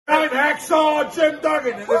Hacksaw Jim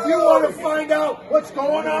Duggan. And if you want to find out what's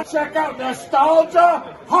going on, check out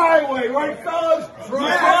Nostalgia Highway, right, fellas? That's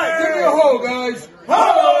right. Give me a ho, guys.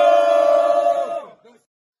 Ho!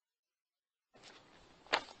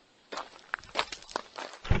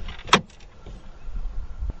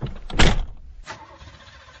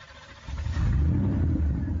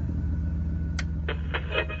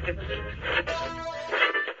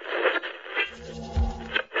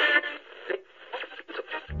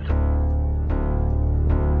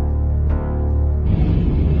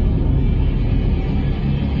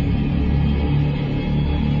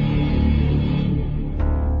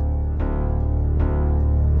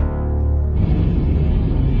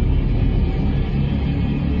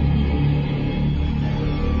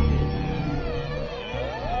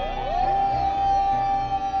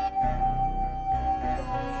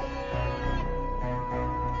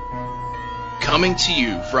 Coming to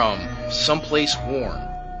you from someplace warm,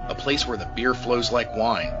 a place where the beer flows like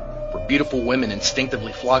wine, where beautiful women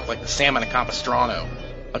instinctively flock like the salmon of Capistrano.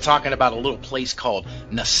 I'm talking about a little place called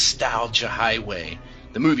Nostalgia Highway.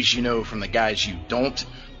 The movies you know from the guys you don't,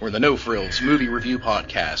 or the No Frills Movie Review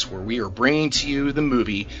Podcast, where we are bringing to you the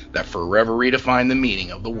movie that forever redefined the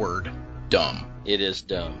meaning of the word dumb. It is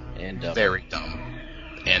dumb and dumb. Very dumb.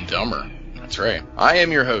 And dumber. That's right. I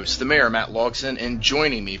am your host, the Mayor, Matt Logson, and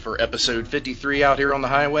joining me for episode 53 out here on the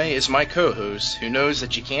highway is my co-host, who knows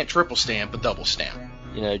that you can't triple stamp a double stamp.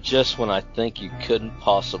 You know, just when I think you couldn't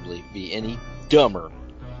possibly be any dumber,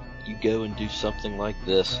 you go and do something like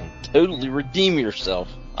this and totally redeem yourself.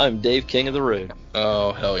 I'm Dave, King of the Road.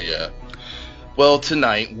 Oh, hell yeah. Well,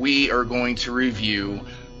 tonight we are going to review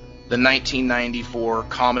the 1994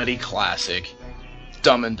 comedy classic,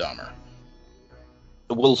 Dumb and Dumber.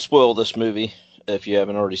 We'll spoil this movie if you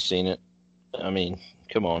haven't already seen it. I mean,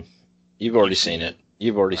 come on. You've already seen it.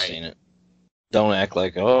 You've already seen it. Don't act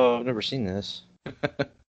like, oh, I've never seen this.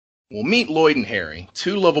 Well, meet Lloyd and Harry,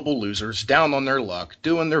 two lovable losers down on their luck,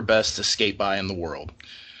 doing their best to skate by in the world.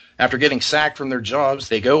 After getting sacked from their jobs,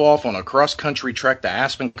 they go off on a cross-country trek to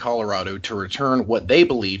Aspen, Colorado to return what they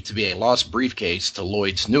believe to be a lost briefcase to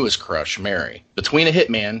Lloyd's newest crush, Mary. Between a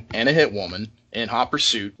hitman and a hitwoman, in hot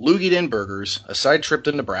pursuit, loogied-in burgers, a side trip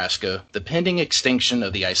to Nebraska, the pending extinction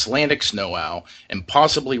of the Icelandic snow owl, and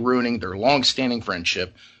possibly ruining their long-standing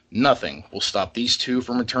friendship, nothing will stop these two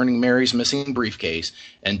from returning Mary's missing briefcase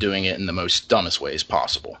and doing it in the most dumbest ways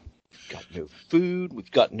possible. Got no food,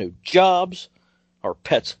 we've got no jobs, our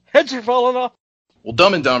pets' heads are falling off. Well,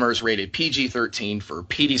 Dumb and Dumber is rated PG-13 for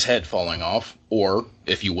Petey's head falling off, or,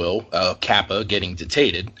 if you will, Kappa getting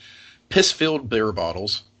detated, piss-filled beer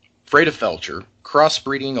bottles, Freda Felcher,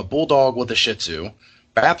 crossbreeding a bulldog with a Shih Tzu,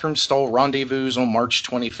 bathroom stall rendezvous on March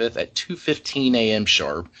 25th at 2:15 a.m.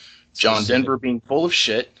 sharp, John Denver being full of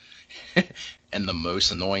shit, and the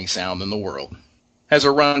most annoying sound in the world. Has a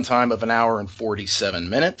runtime of 1 hour and 47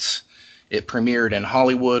 minutes. It premiered in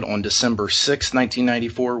Hollywood on December 6,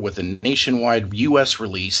 1994, with a nationwide U.S.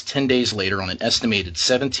 release 10 days later on an estimated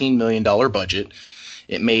 $17 million budget.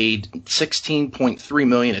 It made $16.3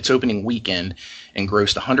 million its opening weekend and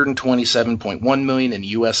grossed $127.1 million in the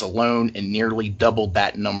U.S. alone and nearly doubled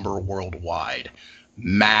that number worldwide.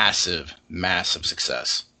 Massive, massive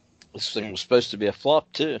success. This thing was supposed to be a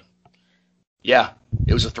flop, too. Yeah,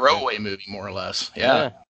 it was a throwaway movie, more or less. Yeah.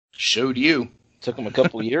 Showed you. Took them a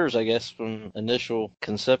couple years, I guess, from initial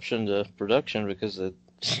conception to production because it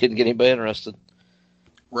didn't get anybody interested.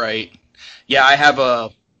 Right. Yeah, I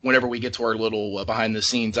have whenever we get to our little behind the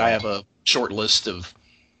scenes, I have a short list of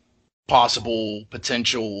possible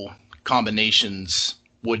potential combinations,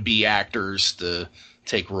 would-be actors to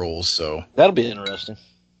take roles. So that'll be interesting.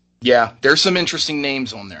 Yeah, there's some interesting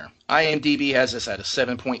names on there. IMDb has this at a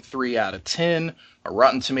 7.3 out of 10, a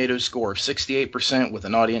Rotten Tomatoes score of 68% with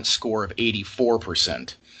an audience score of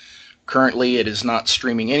 84%. Currently, it is not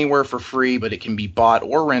streaming anywhere for free, but it can be bought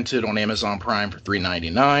or rented on Amazon Prime for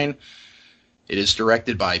 $3.99. It is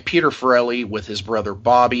directed by Peter Farrelly with his brother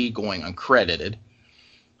Bobby going uncredited.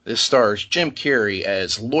 This stars Jim Carrey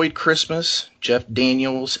as Lloyd Christmas, Jeff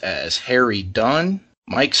Daniels as Harry Dunn,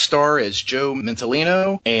 Mike Starr as Joe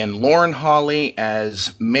Mentalino, and Lauren Holly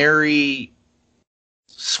as Mary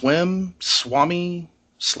Slappy,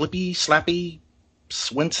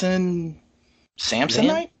 Swinson, Samsonite?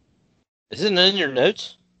 Man, isn't it in your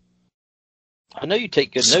notes? I know you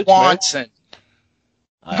take good notes, Swanson.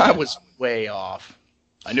 I was way off.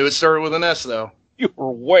 I knew it started with an S, though. You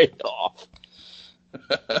were way off.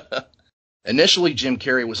 Initially, Jim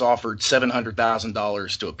Carrey was offered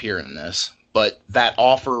 $700,000 to appear in this, but that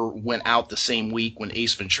offer went out the same week when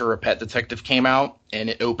Ace Ventura: Pet Detective came out, and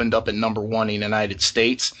it opened up at #1 in the United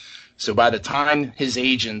States. So by the time his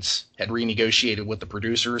agents had renegotiated with the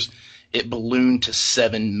producers, it ballooned to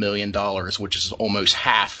 $7 million, which is almost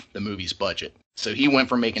half the movie's budget. So he went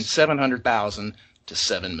from making $700,000 to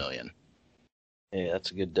 $7 million. Yeah, that's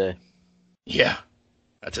a good day. Yeah,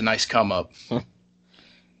 that's a nice come up.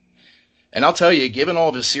 And I'll tell you, given all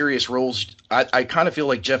of his serious roles, I kind of feel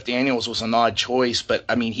like Jeff Daniels was an odd choice, but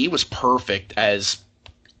I mean, he was perfect as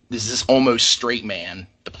this almost straight man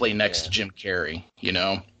to play next to Jim Carrey, you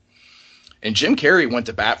know? And Jim Carrey went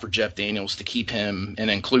to bat for Jeff Daniels to keep him and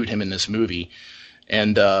include him in this movie.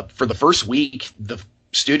 And for the first week, the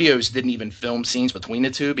studios didn't even film scenes between the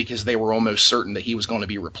two because they were almost certain that he was going to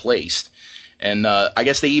be replaced. And I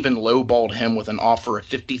guess they even lowballed him with an offer of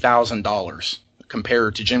 $50,000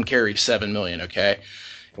 compared to Jim Carrey's $7 million, okay?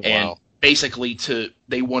 Wow. And basically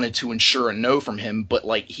they wanted to ensure a no from him, but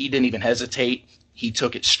like he didn't even hesitate. He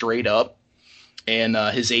took it straight up. And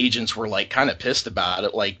his agents were like kind of pissed about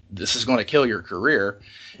it, like this is going to kill your career.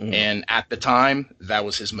 And at the time, that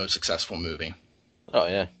was his most successful movie. Oh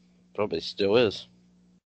yeah, probably still is.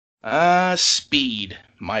 Speed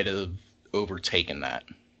might have overtaken that.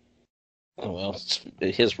 Oh, well,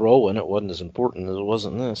 his role in it wasn't as important as it was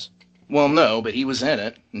in this. Well, no, but he was in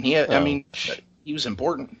it, and I mean, he was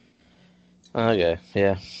important. Okay,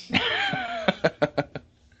 yeah.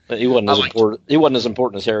 But he wasn't as important. He wasn't as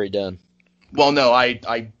important as Harry Dunn. Well, no,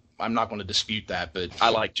 I'm not going to dispute that, but I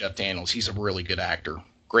like Jeff Daniels. He's a really good actor.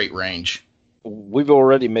 Great range. We've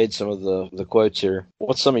already made some of the quotes here.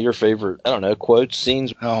 What's some of your favorite, I don't know, quotes,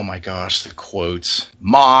 scenes? Oh my gosh, the quotes.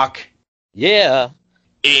 Mock. Yeah.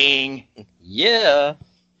 Ing. Yeah.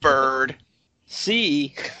 Bird.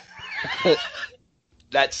 See.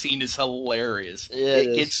 That scene is hilarious. Yeah,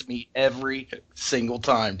 it gets me every single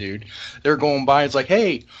time, dude. They're going by. It's like,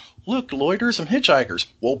 hey, look, loiters and hitchhikers.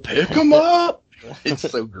 We'll pick them up. It's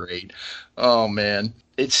so great. Oh, man.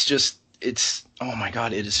 Oh, my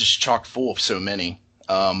God. It is just chock full of so many.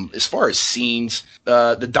 As far as scenes,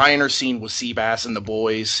 the diner scene with Seabass and the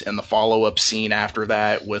boys and the follow-up scene after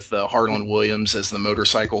that with Harlan Williams as the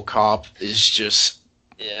motorcycle cop is just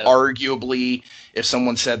arguably, if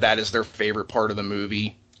someone said that is their favorite part of the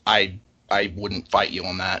movie, I wouldn't fight you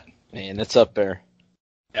on that. Man, it's up there.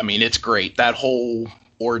 I mean, it's great. That whole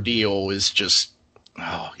ordeal is just,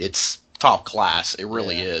 it's top class. It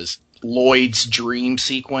really is. Lloyd's dream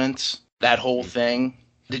sequence, that whole thing.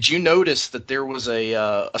 Did you notice that there was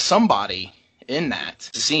a somebody in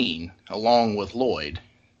that scene along with Lloyd?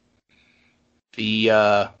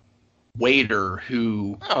 The waiter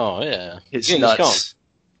who... Oh, yeah. His Genghis nuts...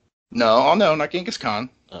 No, not Genghis Khan.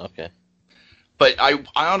 Oh, okay. But I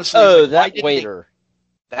honestly... Oh, that waiter.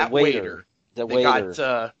 That waiter. The waiter.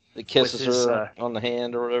 Got, that kisses her on the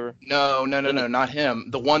hand or whatever? No, not him.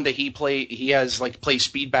 The one that he has, like, plays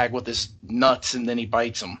speedbag with his nuts and then he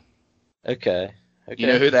bites them. Okay. You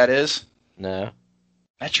know who that is? No.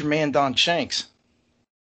 That's your man, Don Shanks.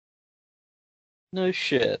 No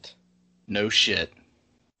shit. No shit.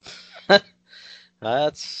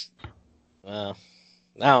 That's... Wow.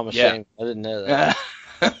 Now I'm ashamed. I didn't know that.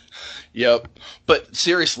 Yep. But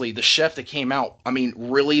seriously, the chef that came out, I mean,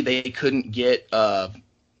 really, they couldn't get Al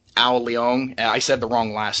Leong. I said the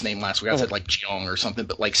wrong last name last week. I said like Jeong or something.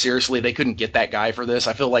 But like seriously, they couldn't get that guy for this.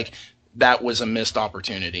 I feel like that was a missed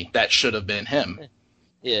opportunity. That should have been him.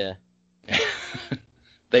 Yeah.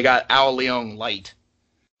 They got Al Leong light.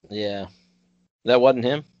 Yeah. That wasn't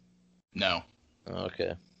him? No.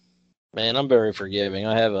 Okay. Man, I'm very forgiving.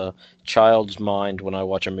 I have a child's mind when I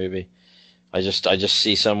watch a movie. I just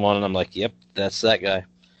see someone and I'm like, yep, that's that guy.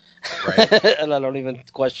 Right. And I don't even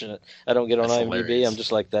question it. I don't get on IMDb. Hilarious. I'm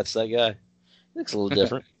just like, that's that guy. Looks a little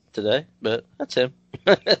different today, but that's him.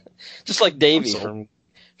 Just like Davey from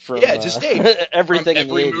just Dave. Everything from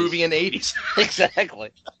every in the 80s. Movie in the 80s.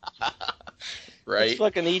 Exactly. Right. It's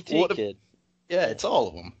fucking E.T. kid. Yeah, it's all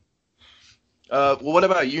of them. Well, what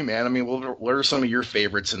about you, man? I mean, what are some of your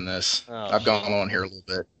favorites in this? I've gone on here a little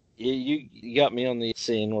bit. You got me on the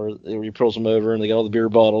scene where he pulls them over and they got all the beer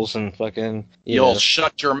bottles and fucking... You'll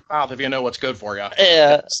shut your mouth if you know what's good for you.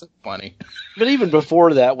 Yeah. It's so funny. But even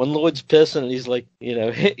before that, when Lloyd's pissing and he's like,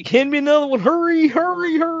 hand me another one, hurry.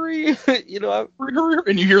 Hurry. Hurry.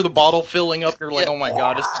 And you hear the bottle filling up, you're like, oh my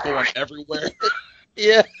God, this is going everywhere.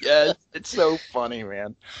 Yeah. Yeah, it's so funny,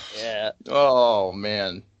 man. Yeah. Oh,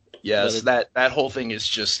 man. Yes, that whole thing is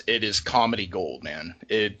just, it is comedy gold, man.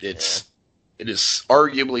 It is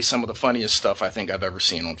arguably some of the funniest stuff I think I've ever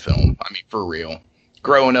seen on film. I mean, for real.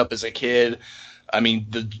 Growing up as a kid, I mean,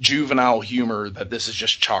 the juvenile humor that this is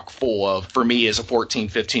just chock full of, for me as a 14,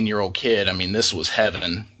 15-year-old kid, I mean, this was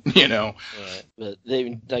heaven, you know? Right. But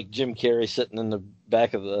they, like Jim Carrey sitting in the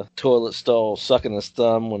back of the toilet stall sucking his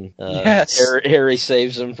thumb when Harry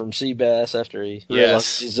saves him from Seabass after he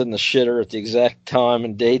realizes he's in the shitter at the exact time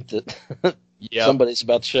and date that somebody's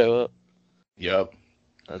about to show up. Yep.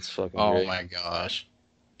 That's fucking Oh, great. my gosh.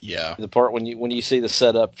 Yeah. The part when you see the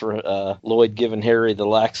setup for Lloyd giving Harry the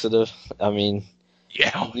laxative, I mean...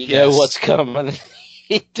 Yeah, you know what's coming.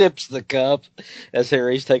 He tips the cup as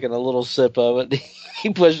Harry's taking a little sip of it.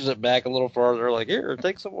 He pushes it back a little farther, like, here,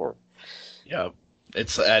 take some more. Yeah,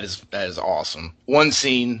 that is awesome. One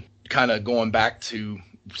scene, kind of going back to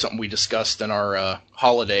something we discussed in our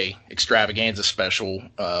holiday extravaganza special.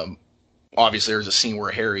 Obviously, there's a scene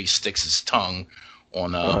where Harry sticks his tongue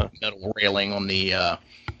on a metal railing on the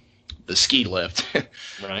ski lift.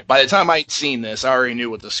 Right. By the time I'd seen this, I already knew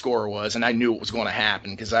what the score was, and I knew what was going to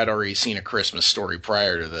happen because I'd already seen A Christmas Story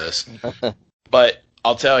prior to this. But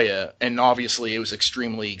I'll tell you, and obviously it was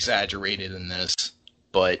extremely exaggerated in this,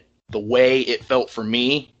 but the way it felt for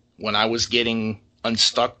me when I was getting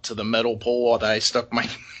unstuck to the metal pole that I stuck my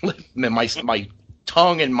my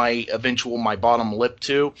tongue and my bottom lip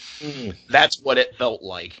to, that's what it felt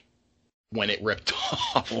like when it ripped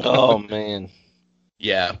off. Oh, man.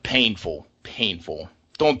 Yeah, painful.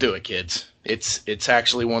 Don't do it, kids. It's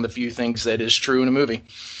actually one of the few things that is true in a movie.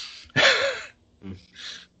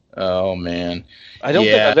 Oh, man. I don't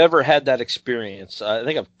think I've ever had that experience. I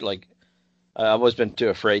think I've always been too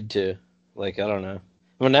afraid to. Like, I don't know.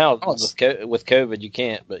 Well, now with COVID, you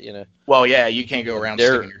can't, but, you know. Well, yeah, you can't go around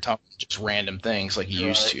sticking your tongue with just random things like you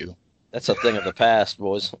used to. That's a thing of the past,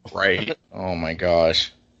 boys. Right. Oh, my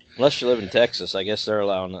gosh. Unless you live in Texas, I guess they're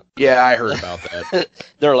allowing it. Yeah, I heard about that.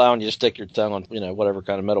 They're allowing you to stick your tongue on, whatever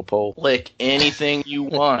kind of metal pole. Lick anything you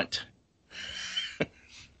want.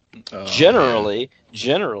 Generally,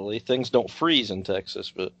 things don't freeze in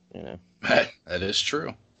Texas, but, That is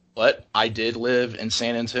true. But I did live in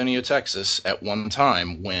San Antonio, Texas at one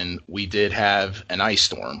time when we did have an ice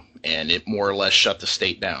storm, and it more or less shut the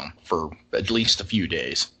state down for at least a few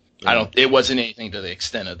days. Yeah. It wasn't anything to the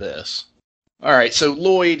extent of this. All right, so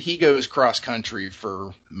Lloyd, he goes cross-country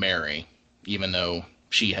for Mary, even though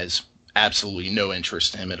she has absolutely no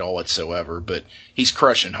interest in him at all whatsoever, but he's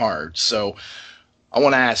crushing hard. So I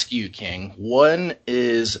want to ask you, King, when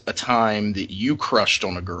is a time that you crushed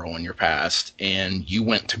on a girl in your past and you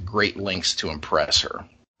went to great lengths to impress her?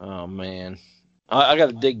 Oh, man. I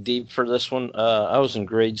got to dig deep for this one. I was in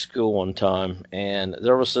grade school one time, and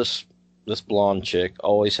there was this blonde chick,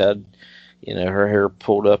 always had, her hair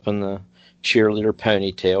pulled up in the cheerleader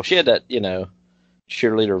ponytail. She had that,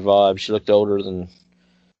 cheerleader vibe. She looked older than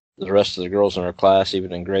the rest of the girls in her class,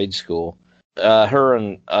 even in grade school. Her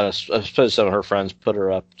and I suppose some of her friends put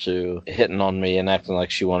her up to hitting on me and acting like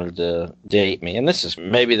she wanted to date me. And this is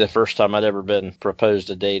maybe the first time I'd ever been proposed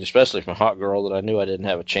a date, especially from a hot girl that I knew I didn't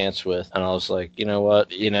have a chance with. And I was like, you know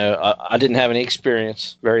what? I didn't have any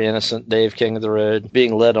experience. Very innocent, Dave King of the Road,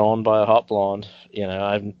 being led on by a hot blonde.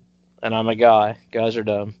 I'm a guy. Guys are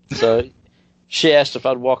dumb. So she asked if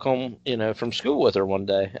I'd walk home, from school with her one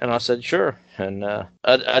day. And I said, sure. And I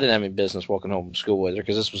didn't have any business walking home from school with her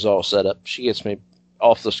because this was all set up. She gets me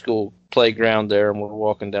off the school playground there, and we're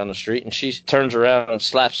walking down the street, and she turns around and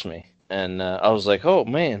slaps me. And I was like, oh,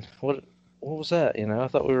 man, what was that? I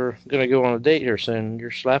thought we were going to go on a date here soon.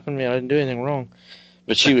 You're slapping me. I didn't do anything wrong.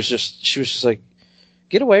 But she was just like,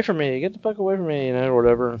 get away from me. Get the fuck away from me, or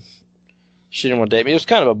whatever. She didn't want to date me. It was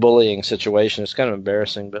kind of a bullying situation. It's kind of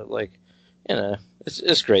embarrassing, but,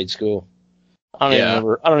 it's grade school. I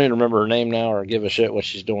don't even remember her name now or give a shit what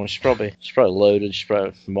she's doing. She's probably loaded. She's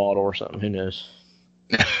probably a model or something. Who knows?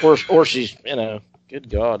 or she's, good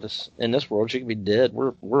God, in this world she could be dead.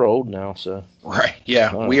 We're old now, so. Right.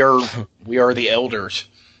 Yeah. We are the elders.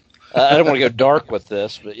 I don't want to go dark with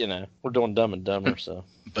this, but we're doing Dumb and Dumber, so.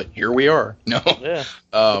 But here we are. No. Yeah.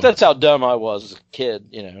 But that's how dumb I was as a kid,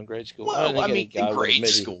 in grade school. Well, in grade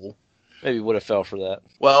school. Maybe would have fell for that.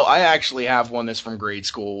 Well, I actually have one that's from grade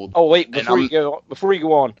school. Oh wait, before you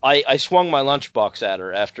go on, I swung my lunchbox at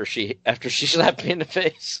her after she slapped me in the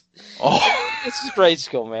face. Oh, this is grade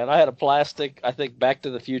school, man. I had a plastic, I think, Back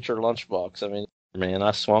to the Future lunchbox. I mean, man,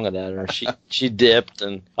 I swung it at her. She dipped,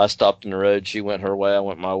 and I stopped in the road. She went her way, I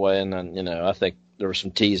went my way, and then I think there was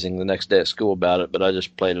some teasing the next day at school about it, but I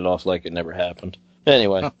just played it off like it never happened.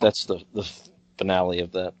 Anyway, that's the finale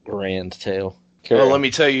of that grand tale. Well, let me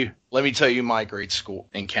tell you my grade school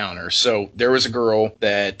encounter. So there was a girl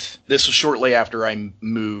this was shortly after I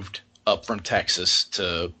moved up from Texas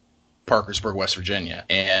to Parkersburg, West Virginia.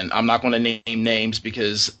 And I'm not going to name names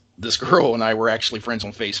because this girl and I were actually friends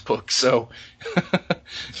on Facebook, so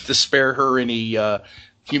to spare her any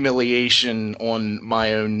humiliation on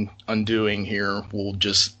my own undoing here, we'll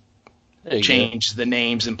just change the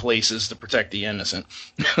names and places to protect the innocent.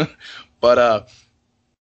 But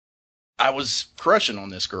I was crushing on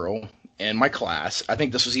this girl in my class. I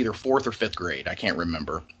think this was either 4th or 5th grade. I can't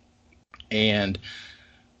remember. And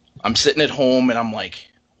I'm sitting at home and I'm like,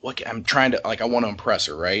 what? I'm trying to, like, I want to impress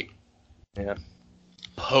her, right? Yeah.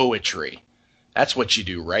 Poetry. That's what you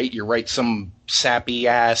do, right? You write some sappy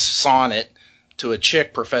ass sonnet to a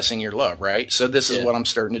chick professing your love, right? So this is what I'm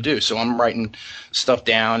starting to do. So I'm writing stuff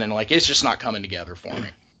down and like, it's just not coming together for me.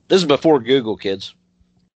 This is before Google, kids.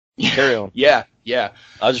 Carry on. Yeah.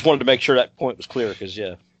 I just wanted to make sure that point was clear because,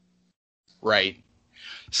 Right.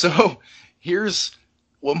 So here's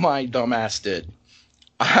what my dumbass did.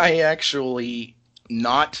 I actually,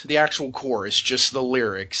 not the actual chorus, just the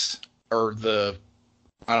lyrics, or the,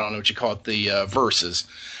 I don't know what you call it, the verses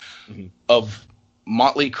of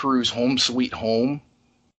Motley Crue's Home Sweet Home.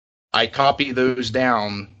 I copy those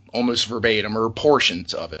down almost verbatim, or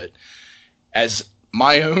portions of it, as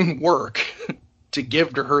my own work to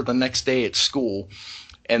give to her the next day at school.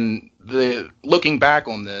 And looking back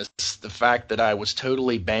on this, the fact that I was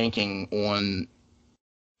totally banking on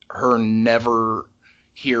her never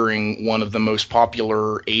hearing one of the most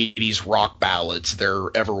popular 80s rock ballads there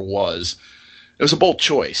ever was, it was a bold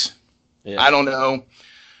choice. Yeah. I don't know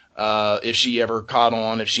if she ever caught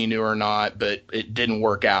on, if she knew or not, but it didn't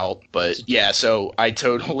work out. But yeah, so I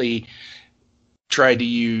totally tried to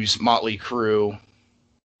use Motley Crue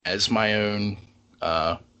as my own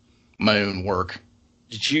work.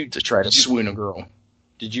 To try to swoon a girl.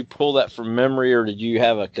 Did you pull that from memory, or did you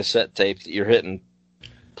have a cassette tape that you're hitting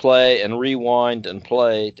play and rewind and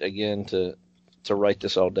play again to write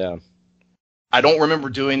this all down? I don't remember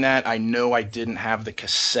doing that. I know I didn't have the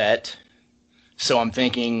cassette, so I'm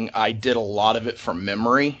thinking I did a lot of it from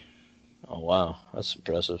memory. Oh, wow. That's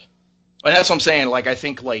impressive. But that's what I'm saying. Like, I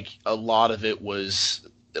think, like, a lot of it was,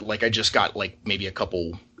 like, I just got, like, maybe a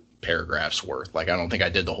couple paragraphs worth. Like, I don't think I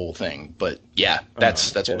did the whole thing. But, yeah,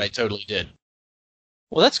 that's what I totally did.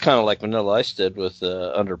 Well, that's kind of like Vanilla Ice did with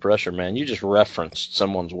Under Pressure, man. You just referenced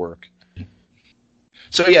someone's work.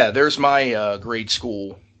 So, yeah, there's my grade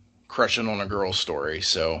school crushing on a girl story.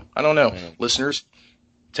 So, I don't know. Listeners,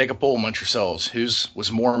 take a poll amongst yourselves. Whose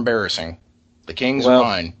was more embarrassing? The King's or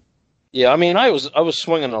mine? Yeah, I mean, I was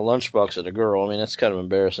swinging a lunchbox at a girl. I mean, that's kind of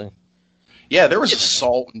embarrassing. Yeah, there was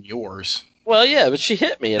assault in yours. Well, yeah, but she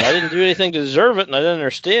hit me, and I didn't do anything to deserve it, and I didn't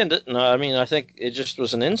understand it. And I mean, I think it just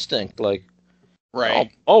was an instinct, like,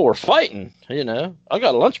 right? Oh, we're fighting, you know? I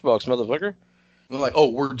got a lunchbox, motherfucker. We're like, oh,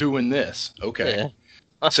 we're doing this. Okay.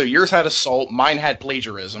 Yeah. So yours had assault, mine had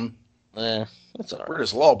plagiarism. Yeah, that's all right. We're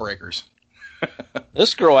just lawbreakers.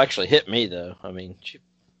 This girl actually hit me, though. I mean, she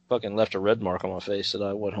fucking left a red mark on my face that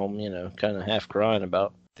I went home, you know, kind of half crying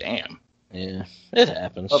about. Damn. Yeah, it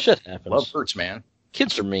happens. Shit happens. Love hurts, man.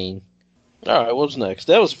 Kids are mean. All right, what's next?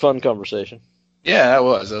 That was a fun conversation. Yeah, that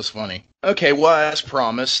was funny. Okay, well, as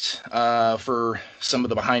promised, for some of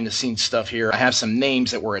the behind-the-scenes stuff here, I have some names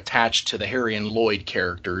that were attached to the Harry and Lloyd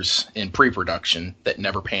characters in pre-production that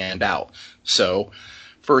never panned out. So,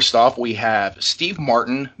 first off, we have Steve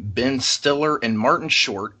Martin, Ben Stiller, and Martin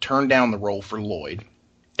Short turned down the role for Lloyd.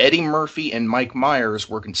 Eddie Murphy and Mike Myers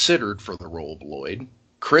were considered for the role of Lloyd.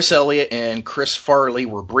 Chris Elliott and Chris Farley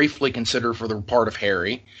were briefly considered for the part of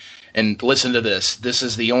Harry. And listen to this. This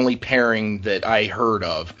is the only pairing that I heard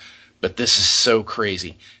of, but this is so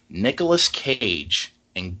crazy. Nicolas Cage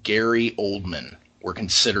and Gary Oldman were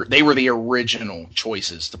considered. They were the original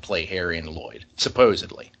choices to play Harry and Lloyd,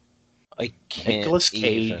 supposedly. I can't. Nicolas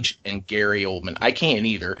Cage and Gary Oldman. I can't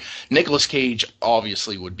either. Nicolas Cage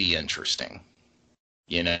obviously would be interesting.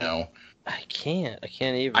 You know? I can't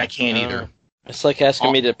even. I can't either. It's like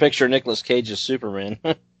asking me to picture Nicolas Cage as Superman.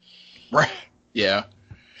 Right. Yeah.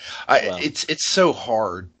 It's so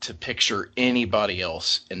hard to picture anybody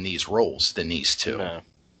else in these roles than these two. No.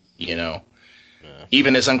 You know? No.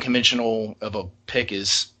 Even as unconventional of a pick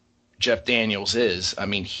as Jeff Daniels is, I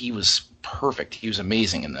mean, he was perfect. He was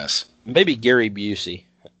amazing in this. Maybe Gary Busey.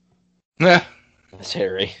 Nah. That's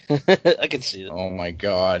Harry. I can see that. Oh, my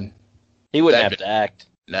God. He wouldn't have to act.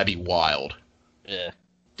 That'd be wild. Yeah.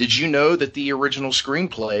 Did you know that the original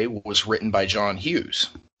screenplay was written by John Hughes?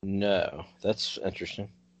 No. That's interesting.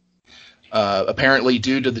 Apparently,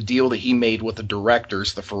 due to the deal that he made with the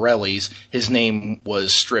directors, the Farrellies, his name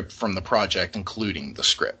was stripped from the project, including the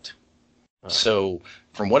script. Oh. So,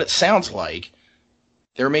 from what it sounds like,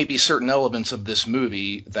 there may be certain elements of this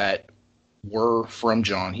movie that were from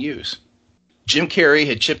John Hughes. Jim Carrey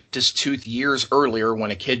had chipped his tooth years earlier when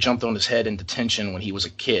a kid jumped on his head in detention when he was a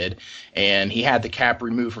kid, and he had the cap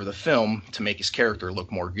removed for the film to make his character look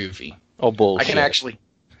more goofy. Oh, bullshit. I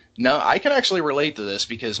can actually relate to this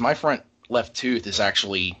because my front left tooth is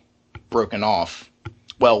actually broken off.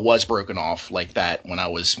 Well, was broken off like that when I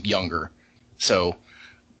was younger. So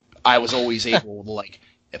I was always able to, like,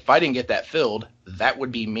 if I didn't get that filled, that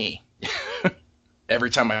would be me. Every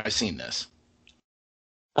time I've seen this.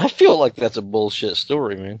 I feel like that's a bullshit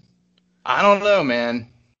story, man. I don't know, man.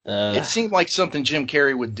 It seemed like something Jim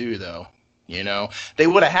Carrey would do, though. You know, they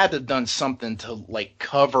would have had to done something to, like,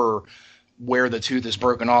 cover where the tooth is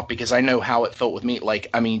broken off, because I know how it felt with me. Like,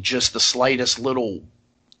 I mean, just the slightest little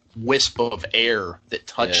wisp of air that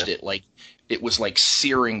touched it, like, it was like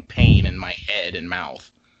searing pain in my head and mouth.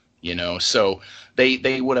 You know, so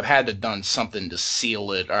they would have had to done something to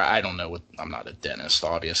seal it. Or I don't know. I'm not a dentist,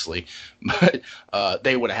 obviously, but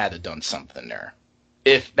they would have had to done something there,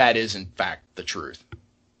 if that is in fact the truth.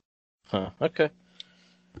 Huh. Okay.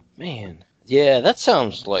 Man. Yeah, that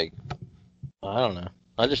sounds like, I don't know.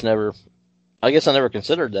 I guess I never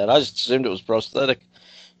considered that. I just assumed it was prosthetic,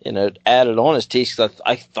 you know, added on his teeth.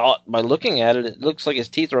 I thought by looking at it, it looks like his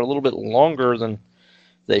teeth are a little bit longer than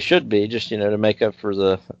they should be, just, you know, to make up for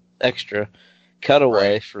the extra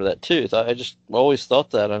cutaway for that tooth. I just always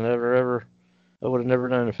thought that. I would have never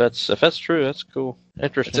known. If that's true, that's cool.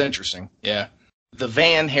 Interesting. It's interesting. Yeah. The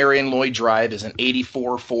van Harry and Lloyd drive is an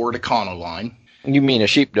 84 Ford Econoline. You mean a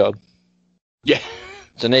sheepdog? Yeah.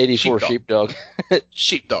 It's an 84 sheepdog.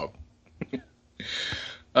 Sheepdog.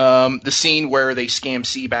 The scene where they scam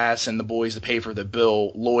Seabass and the boys to pay for the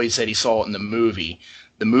bill, Lloyd said he saw it in the movie.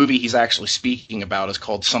 The movie he's actually speaking about is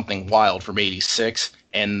called Something Wild from '86,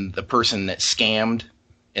 and the person that scammed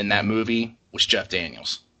in that movie was Jeff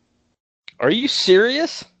Daniels. Are you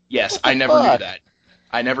serious? Yes, I never knew that.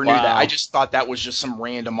 I never knew that. I just thought that was just some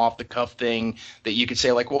random off-the-cuff thing that you could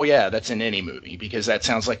say, like, well, yeah, that's in any movie, because that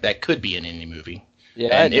sounds like that could be in any movie.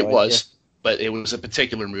 Yeah, and it was, but it was a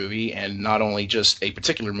particular movie, and not only just a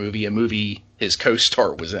particular movie, a movie his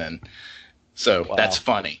co-star was in. So that's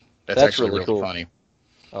funny. That's actually really cool. Funny.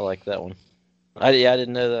 I like that one. I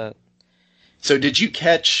didn't know that. So did you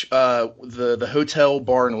catch the hotel,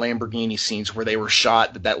 bar, and Lamborghini scenes where they were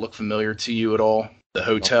shot? Did that look familiar to you at all? The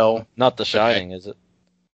hotel? Not The Shining, is it?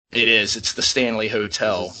 It is. It's the Stanley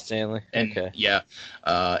Hotel. Stanley? And, okay. Yeah.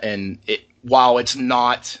 And while it's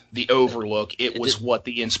not the Overlook, it was what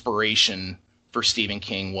the inspiration for Stephen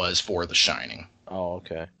King was for The Shining. Oh,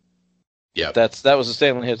 okay. Yeah. That was the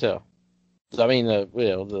Stanley Hotel. I mean,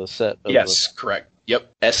 the set. Yes, correct.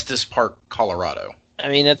 Yep. Estes Park, Colorado. I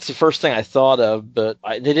mean, that's the first thing I thought of, but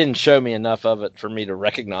they didn't show me enough of it for me to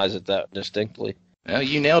recognize it that distinctly. Well,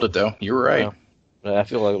 you nailed it, though. You were right. Well, I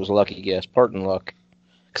feel like it was a lucky guess. Pardon luck.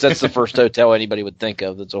 Because that's the first hotel anybody would think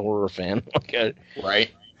of that's a horror fan. Okay.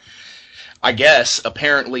 Right. I guess,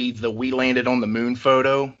 apparently, the We Landed on the Moon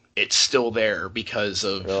photo, it's still there because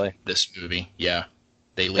of this movie. Yeah.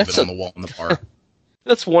 They leave it on the wall in the bar.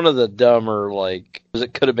 That's one of the dumber, because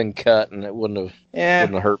it could have been cut and it wouldn't have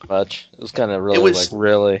hurt much. It was kind of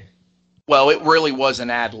really, Well, it really was an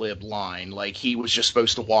ad-lib line. Like, he was just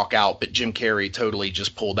supposed to walk out, but Jim Carrey totally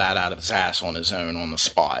just pulled that out of his ass on his own on the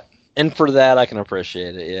spot. And for that, I can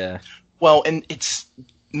appreciate it, yeah. Well, and it's,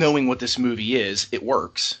 knowing what this movie is, it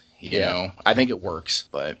works. You know, I think it works.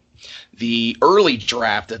 But the early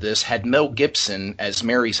draft of this had Mel Gibson as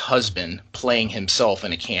Mary's husband playing himself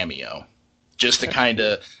in a cameo. Just to kind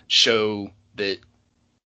of show that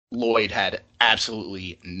Lloyd had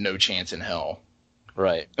absolutely no chance in hell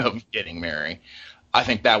of getting Mary. I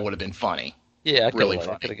think that would have been funny. Yeah, I funny.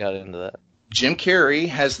 could have got into that. Jim Carrey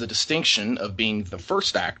has the distinction of being the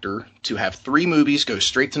first actor to have 3 movies go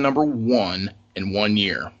straight to number 1 in 1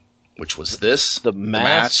 year, which was this, The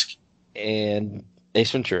Mask, and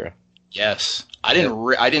Ace Ventura. Yes. I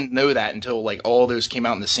didn't know that until, all those came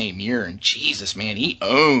out in the same year, and Jesus, man, he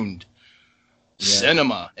owned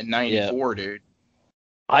cinema in 94, dude.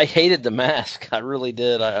 I hated The Mask. I really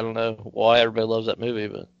did. I don't know why everybody loves that movie,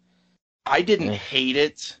 but I didn't hate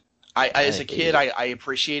it. As a kid, I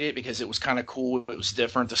appreciated it because it was kind of cool. It was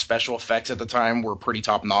different. The special effects at the time were pretty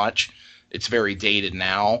top notch. It's very dated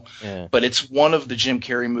now, but it's one of the Jim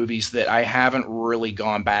Carrey movies that I haven't really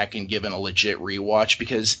gone back and given a legit rewatch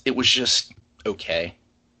because it was just okay.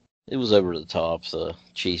 It was over the top, the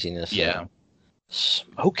cheesiness. Yeah.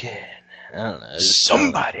 Smoking. I don't know.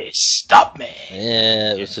 Somebody stop me.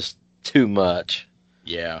 Yeah, it was just too much.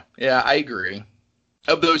 Yeah. Yeah, I agree.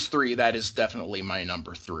 Of those 3, that is definitely my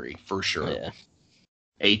number 3, for sure. Yeah.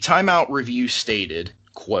 A Time Out review stated,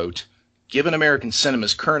 quote, "Given American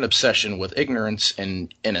cinema's current obsession with ignorance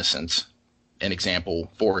and innocence, an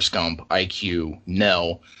example, Forrest Gump, IQ,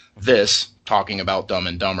 Nell. This, talking about Dumb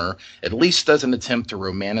and Dumber, at least doesn't attempt to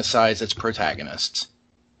romanticize its protagonists.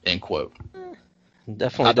 End quote.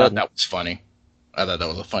 Definitely I thought that was funny. I thought that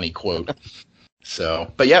was a funny quote.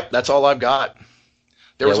 So, but yep, that's all I've got.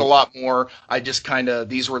 There was a lot more. I just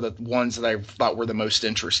these were the ones that I thought were the most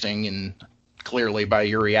interesting, and clearly by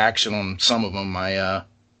your reaction on some of them, I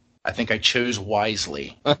think I chose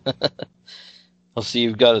wisely. I'll see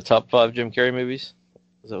you've got a top 5 Jim Carrey movies.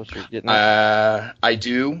 Is that what you're getting at? I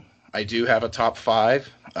do have a top 5.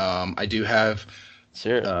 I do have.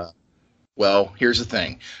 Serious? Well, here's the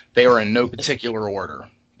thing. They are in no particular order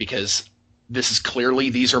because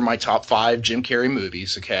these are my top 5 Jim Carrey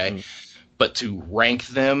movies, okay? Mm. But to rank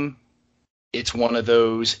them, it's one of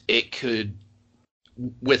those,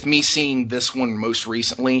 with me seeing this one most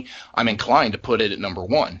recently, I'm inclined to put it at number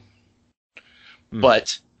 1. Mm.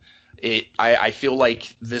 But I feel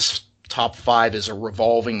like this top 5 is a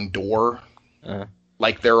revolving door. Uh-huh.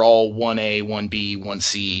 Like they're all 1A, 1B,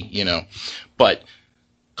 1C, But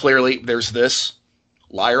clearly there's this,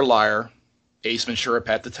 Liar Liar, Ace Ventura,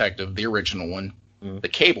 Pet Detective, the original one, The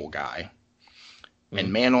Cable Guy,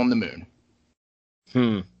 and Man on the Moon.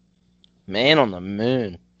 Man on the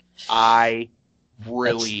Moon. I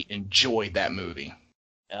really enjoyed that movie.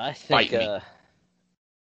 I think,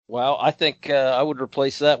 I think I would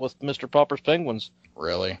replace that with Mr. Popper's Penguins.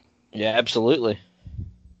 Really? Yeah, absolutely.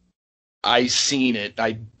 I seen it.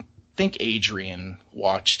 I think Adrian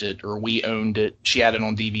watched it, or we owned it. She had it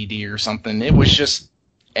on DVD or something. It was just,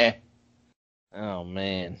 Oh,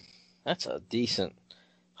 man. That's a decent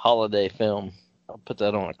holiday film. I'll put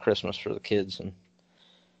that on at Christmas for the kids. And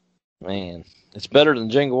man, it's better than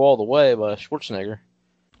Jingle All the Way by Schwarzenegger.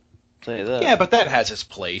 I'll tell you that. Yeah, but that has its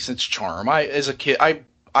place, its charm. As a kid,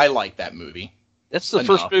 I like that movie. That's the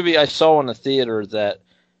first movie I saw in the theater that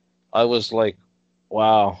I was like,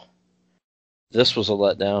 wow, this was a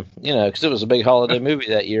letdown. Because it was a big holiday movie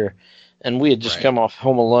that year. And we had just come off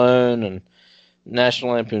Home Alone and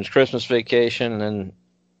National Lampoon's Christmas Vacation, and then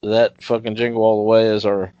that fucking Jingle All the Way is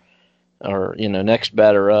our next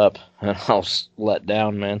batter up. And I was let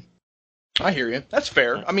down, man. I hear you. That's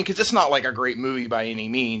fair. I mean, because it's not like a great movie by any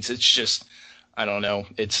means. It's just, I don't know.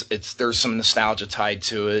 It's there's some nostalgia tied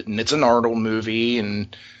to it, and it's an Arnold movie,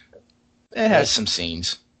 and it has some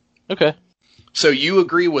scenes. Okay. So you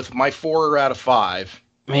agree with my 4 out of 5?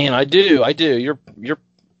 Man, I do.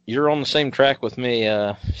 You're on the same track with me.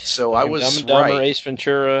 So I was Dumb and Dumber, Ace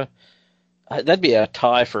Ventura. That'd be a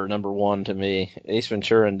tie for number 1 to me. Ace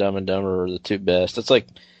Ventura and Dumb and Dumber are the 2 best. That's like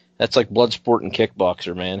Bloodsport and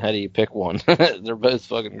Kickboxer, man. How do you pick one? They're both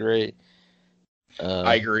fucking great.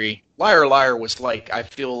 I agree. Liar Liar was I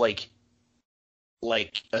feel like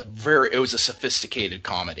it was a sophisticated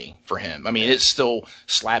comedy for him. I mean, it's still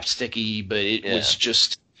slapsticky, but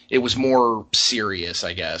it was more serious,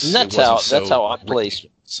 I guess. And that's how I place.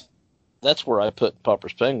 That's where I put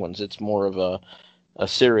Popper's Penguins. It's more of a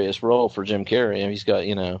serious role for Jim Carrey, and he's got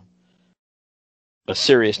a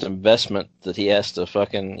serious investment that he has to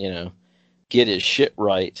fucking get his shit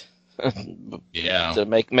right. Yeah. To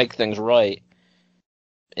make things right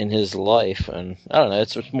in his life, and I don't know.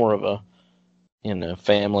 It's more of a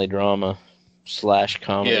family drama /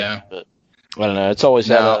 comedy. Yeah. But I don't know. It's always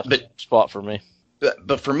had a spot for me.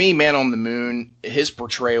 But for me, Man on the Moon, his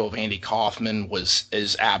portrayal of Andy Kaufman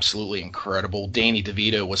is absolutely incredible. Danny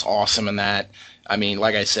DeVito was awesome in that. I mean,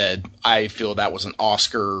 like I said, I feel that was an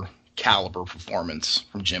Oscar caliber performance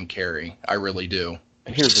from Jim Carrey. I really do.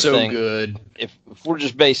 Here's the so thing. Good. If we're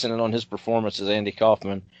just basing it on his performance as Andy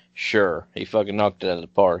Kaufman, sure, he fucking knocked it out of the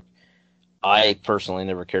park. I personally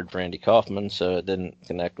never cared for Andy Kaufman, so it didn't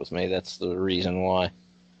connect with me. That's the reason why.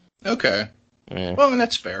 Okay. Yeah. Well, and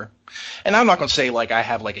that's fair. And I'm not going to say I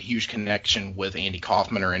have a huge connection with Andy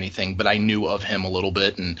Kaufman or anything, but I knew of him a little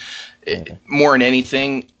bit, and more than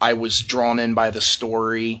anything, I was drawn in by the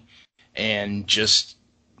story and just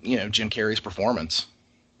Jim Carrey's performance.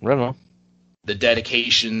 Right on. The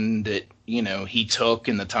dedication that he took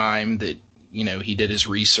and the time that he did his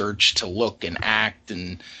research to look and act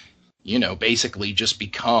and basically just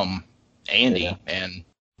become Andy. Yeah. And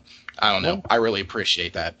I don't know. I really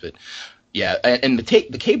appreciate that, but. Yeah, and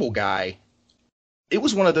the Cable Guy, it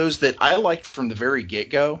was one of those that I liked from the very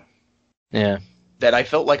get-go. Yeah. That I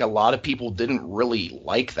felt like a lot of people didn't really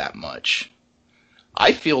like that much.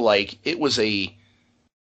 I feel like it was a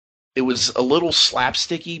little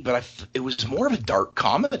slapsticky, but it was more of a dark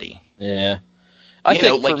comedy. Yeah. I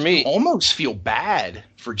think for me, you almost feel bad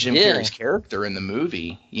for Jim Carrey's character in the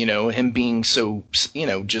movie. Him being so,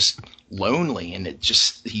 just lonely, and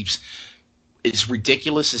he's as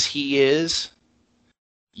ridiculous as he is,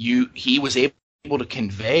 he was able to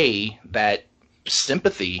convey that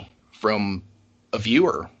sympathy from a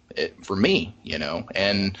viewer for me,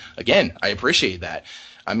 and again, I appreciate that.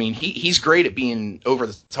 I mean, he's great at being over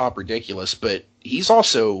the top ridiculous, but he's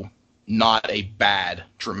also not a bad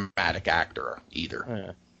dramatic actor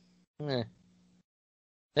either. Yeah.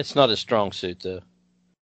 It's not his strong suit though.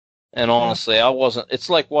 And honestly, it's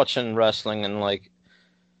like watching wrestling and like,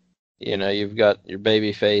 you've got your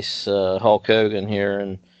babyface Hulk Hogan here,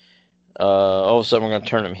 and all of a sudden we're going to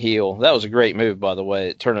turn him heel. That was a great move, by the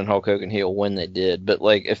way, turning Hulk Hogan heel when they did. But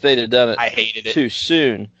like, if they'd have done it, I hated it too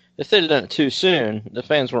soon. If they'd have done it too soon, the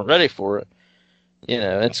fans weren't ready for it.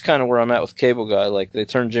 It's kind of where I'm at with Cable Guy. Like, they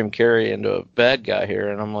turned Jim Carrey into a bad guy here,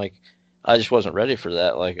 and I'm like, I just wasn't ready for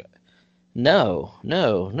that. Like, no,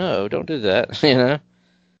 don't do that.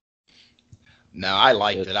 No, I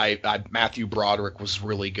liked it. Matthew Broderick was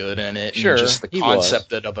really good in it. Sure, and just the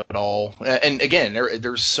concept of it all. And again,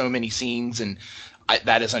 there's so many scenes, and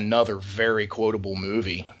that is another very quotable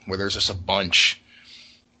movie where there's just a bunch.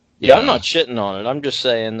 Yeah, I'm not shitting on it. I'm just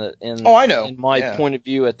saying that I know. In my point of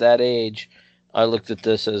view at that age, I looked at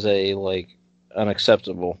this as a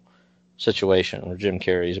unacceptable situation where Jim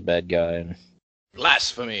Carrey's a bad guy and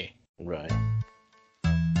blasphemy. Right.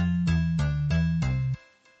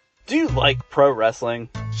 Do you like pro wrestling?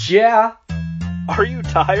 Yeah. Are you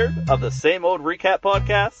tired of the same old recap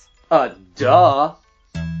podcasts? Duh.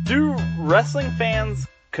 Do wrestling fans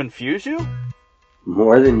confuse you?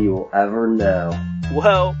 More than you will ever know.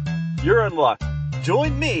 Well, you're in luck.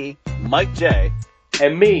 Join me, Mike J.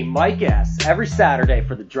 And me, Mike S. every Saturday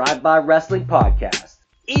for the Drive-By Wrestling Podcast.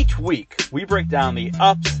 Each week, we break down the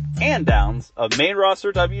ups and downs of main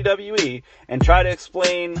roster WWE and try to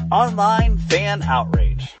explain online fan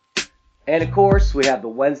outrage. And of course, we have the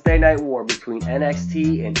Wednesday Night War between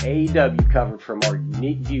NXT and AEW covered from our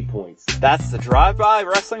unique viewpoints. That's the Drive-By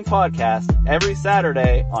Wrestling Podcast every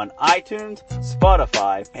Saturday on iTunes,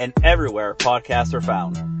 Spotify, and everywhere podcasts are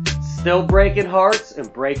found. Still breaking hearts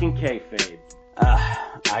and breaking kayfabe.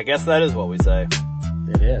 I guess that is what we say.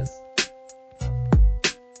 It is.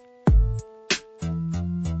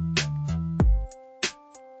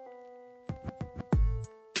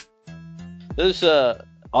 Those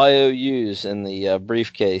IOUs in the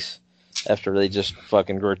briefcase after they just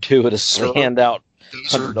fucking gratuitously hand out.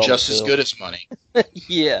 Those are just as good as money.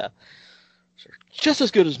 Yeah. Just as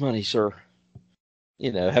good as money, sir.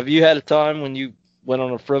 Have you had a time when you went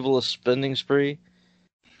on a frivolous spending spree?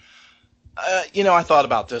 I thought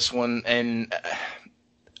about this one, and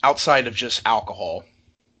outside of just alcohol,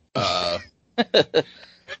 I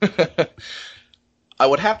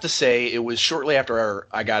would have to say it was shortly after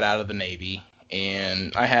I got out of the Navy,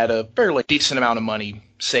 and I had a fairly decent amount of money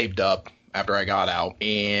saved up after I got out,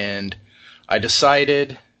 and I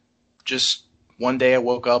decided just one day I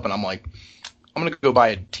woke up and I'm like, I'm going to go buy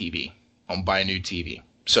a TV. I'm going to buy a new TV.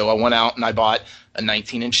 So I went out and I bought a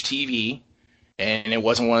 19-inch TV, and it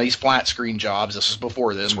wasn't one of these flat screen jobs. This was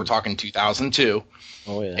before this. We're talking 2002.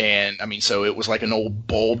 Oh, yeah. And, so it was like an old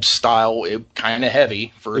bulb style, kind of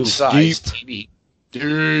heavy for its size TV.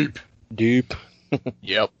 Deep.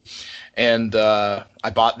 Yep. And I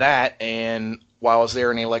bought that, and while I was there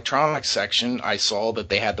in the electronics section, I saw that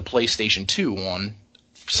they had the PlayStation 2 on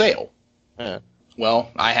sale. Yeah. Well,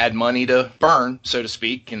 I had money to burn, so to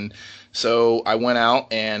speak, and so I went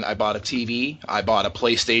out and I bought a TV, I bought a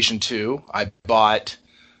PlayStation 2, I bought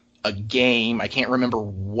a game, I can't remember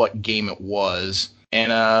what game it was,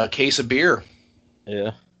 and a case of beer.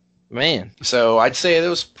 Yeah. Man. So I'd say it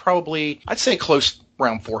was close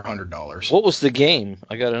around $400. What was the game?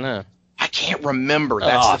 I gotta know. I can't remember.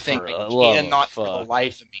 That's the thing. I cannot for the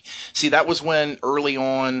life of me. See, that was when early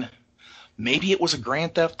on, maybe it was a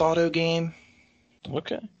Grand Theft Auto game.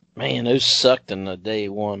 Okay. Man, those sucked in the day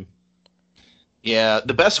one. Yeah,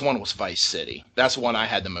 the best one was Vice City. That's the one I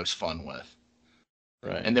had the most fun with.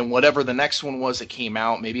 Right. And then whatever the next one was that came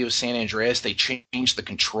out, maybe it was San Andreas, they changed the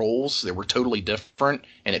controls. They were totally different,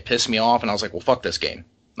 and it pissed me off, and I was like, well, fuck this game.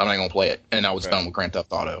 I'm not going to play it. And I was done with Grand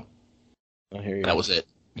Theft Auto. I hear you. That was it.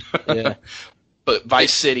 Yeah. But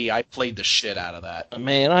Vice City, I played the shit out of that.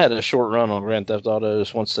 Man, I had a short run on Grand Theft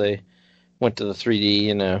Autos once they went to the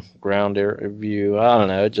 3D, ground air view. I don't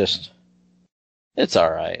know. It's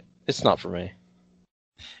all right. It's not for me.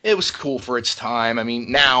 It was cool for its time. I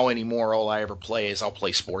mean, now anymore, all I ever play is I'll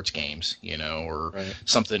play sports games, or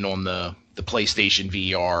something on the PlayStation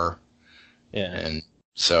VR. Yeah. And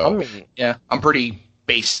so, I'm pretty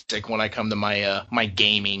basic when I come to my my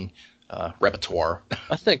gaming repertoire.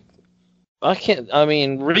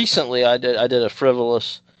 Recently I did a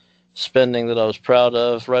frivolous spending that I was proud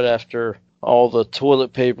of right after all the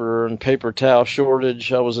toilet paper and paper towel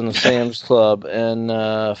shortage. I was in the Sam's Club and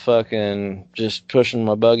fucking just pushing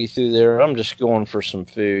my buggy through there. I'm just going for some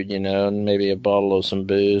food, and maybe a bottle of some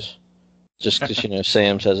booze. Just because,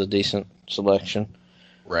 Sam's has a decent selection.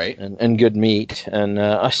 Right. And good meat. And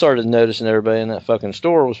I started noticing everybody in that fucking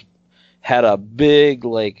store had a big,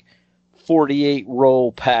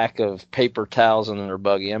 48-roll pack of paper towels in their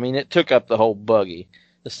buggy. I mean, it took up the whole buggy.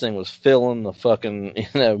 This thing was filling the fucking,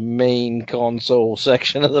 main console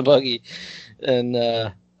section of the buggy. And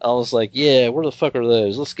I was like, yeah, where the fuck are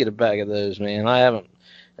those? Let's get a bag of those, man. I haven't,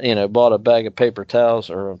 bought a bag of paper towels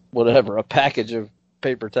or whatever, a package of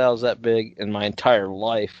paper towels that big in my entire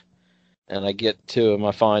life. And I get to them,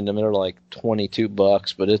 I find them, they're like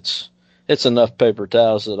 $22, but it's enough paper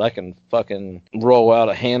towels that I can fucking roll out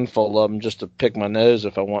a handful of them just to pick my nose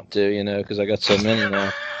if I want to, because I got so many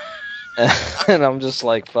now. And I'm just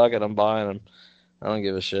like, fuck it, I'm buying them. I don't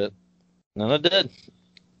give a shit. And I did.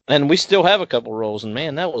 And we still have a couple rolls, and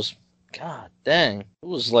man, that was, god dang, it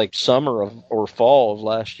was like summer or fall of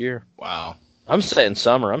last year. Wow. I'm saying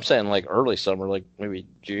summer. I'm saying early summer, maybe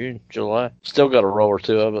June, July. Still got a roll or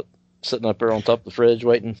two of it sitting up there on top of the fridge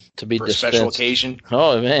waiting to be dispensed. For a special occasion?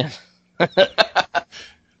 Oh, man.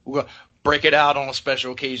 We'll break it out on a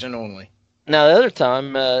special occasion only. Now, the other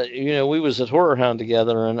time, we was at Horror Hound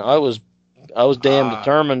together, and I was damn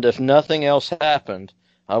determined if nothing else happened,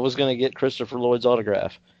 I was going to get Christopher Lloyd's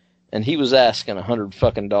autograph. And he was asking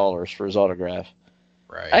 $100 for his autograph.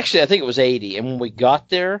 Right. Actually, I think it was 80. And when we got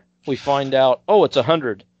there, we find out, oh, it's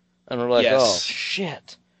 100. And we're like, yes. Oh,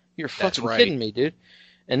 shit. You're fucking right. kidding me, dude.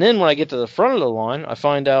 And then when I get to the front of the line, I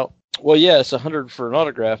find out, well, yeah, it's 100 for an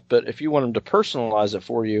autograph, but if you want him to personalize it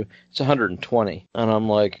for you, it's 120. And I'm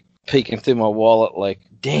like peeking through my wallet like,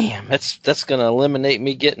 damn, that's going to eliminate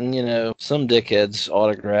me getting, some dickhead's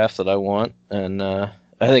autograph that I want. And I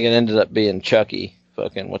think it ended up being Chucky.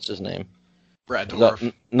 Fucking, what's his name? Brad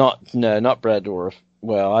Dourif. Not Brad Dourif.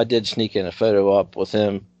 Well, I did sneak in a photo op with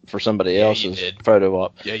him for somebody else's photo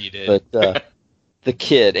op. Yeah, you did. But the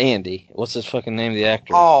kid, Andy, what's his fucking name, the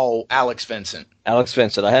actor? Oh, Alex Vincent. Alex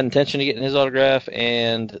Vincent. I had intention of getting his autograph,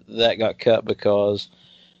 and that got cut because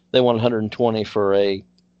they wanted 120 for a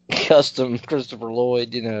custom Christopher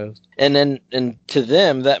Lloyd, And to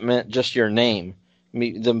them, that meant just your name.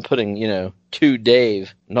 Them putting, to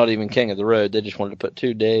Dave, not even King of the Road. They just wanted to put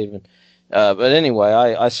to Dave. But anyway,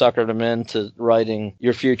 I suckered him into writing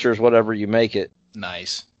your future's whatever you make it.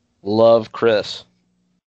 Nice. Love, Chris.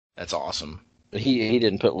 That's awesome. He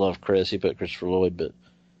didn't put Love, Chris. He put Christopher Lloyd. But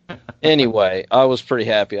anyway, I was pretty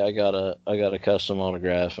happy. I got a custom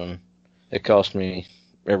autograph, and it cost me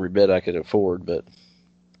every bit I could afford. But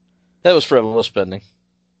that was frivolous spending.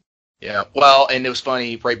 Yeah, well, and it was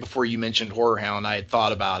funny, right before you mentioned Horror Hound, I had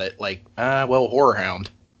thought about it, Horror Hound.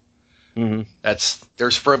 Mm-hmm.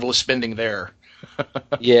 There's frivolous spending there.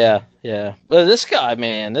 Yeah. But this guy,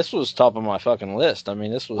 man, this was top of my fucking list. I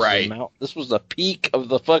mean, this was right. This was the peak of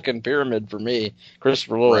the fucking pyramid for me,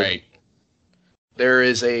 Christopher Lloyd. Right. There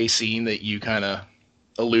is a scene that you kind of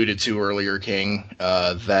alluded to earlier, King,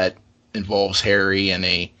 that involves Harry in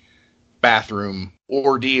a bathroom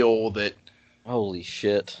ordeal that... Holy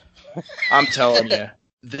shit. I'm telling you,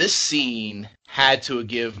 this scene had to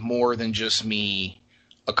give more than just me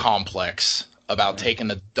a complex about taking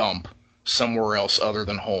a dump somewhere else other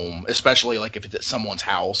than home, especially if it's at someone's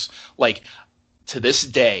house. To this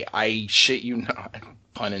day, I shit you not,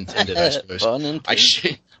 pun intended, I suppose. Pun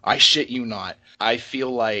intended. I shit you not. I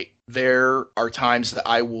feel like there are times that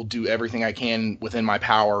I will do everything I can within my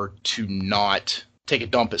power to not take a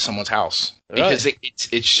dump at someone's house. Because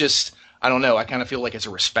it's just... I don't know. I kind of feel like it's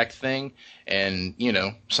a respect thing, and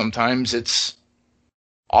sometimes it's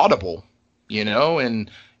audible,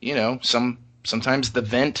 and sometimes the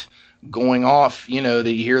vent going off, that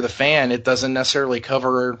you hear the fan, it doesn't necessarily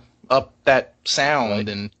cover up that sound, right.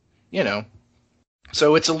 And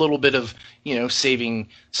so it's a little bit of saving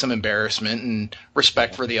some embarrassment and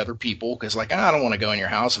respect for the other people, because I don't want to go in your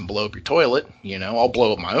house and blow up your toilet, I'll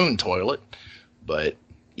blow up my own toilet, but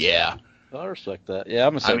yeah. I respect that. Yeah,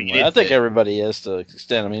 I'm a same way. I think everybody is to an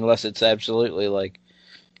extent. I mean, unless it's absolutely like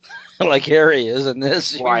Harry is in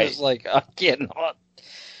this. Right. He's like, I cannot.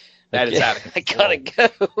 That is out of control. I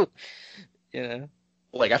gotta go.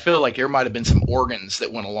 I feel like there might have been some organs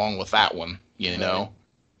that went along with that one. Right.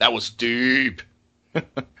 That was deep.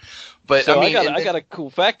 But so I mean, I got a cool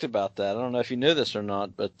fact about that. I don't know if you knew this or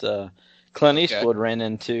not, but Clint Eastwood ran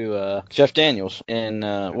into Jeff Daniels in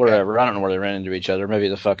wherever. I don't know where they ran into each other. Maybe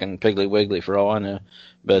the fucking Piggly Wiggly for all I know.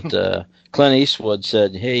 But Clint Eastwood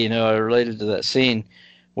said, hey, I related to that scene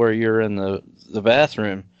where you're in the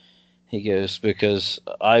bathroom. He goes, because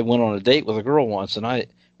I went on a date with a girl once, and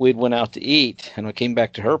we'd went out to eat, and I came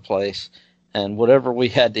back to her place, and whatever we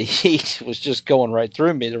had to eat was just going right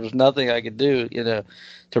through me. There was nothing I could do,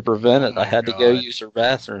 to prevent it. I had to go use her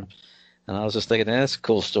bathroom. And I was just thinking, that's a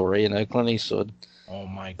cool story, Clint Eastwood. Oh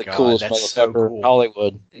my The God, coolest that's motherfucker so cool. in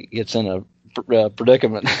Hollywood gets in a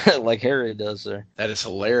predicament like Harry does there. That is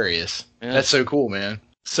hilarious. Yeah. That's so cool, man.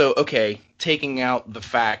 So, okay, taking out the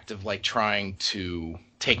fact of like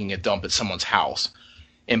taking a dump at someone's house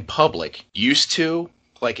in public, used to,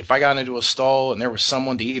 like if I got into a stall and there was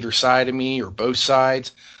someone to either side of me or both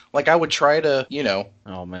sides, like I would try to,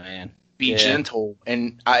 Oh, man. be gentle.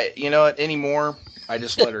 And anymore, I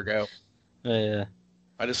just let her go. Yeah.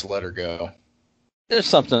 I just let her go. There's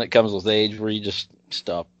something that comes with age where you just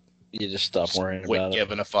stop. You just stop worrying Quit about it.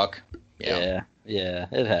 giving a fuck. Yeah,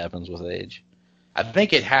 it happens with age. I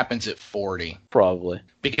think it happens at 40 Probably.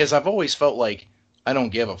 because I've always felt like I don't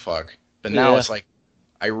give a fuck, but now Yeah. it's like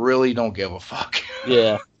I really don't give a fuck.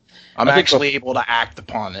 Yeah. I'm I think actually able to act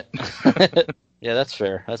upon it. Yeah, that's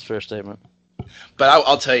fair. That's a fair statement. But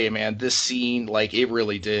I'll tell you, man, this scene, like, it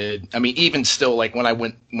really did. I mean, even still, like, when I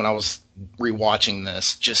was rewatching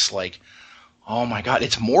this, just like, oh my God,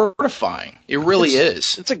 it's mortifying. It really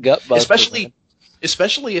is. It's a gut buster.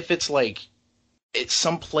 Especially if it's like, it's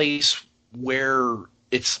someplace where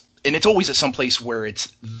it's always at some place where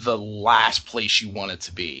it's the last place you want it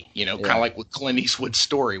to be. Kind of like with Clint Eastwood's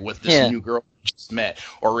story with this new girl you just met,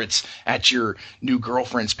 or it's at your new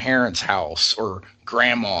girlfriend's parents' house or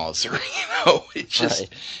grandma's, or it's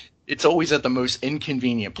just It's always at the most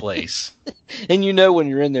inconvenient place. And when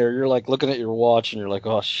you're in there, you're like looking at your watch and you're like,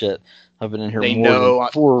 oh shit, I've been in here They more know than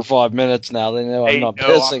 4 or 5 minutes now. They know I'm not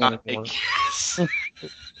pissing anymore.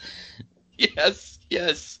 Yes.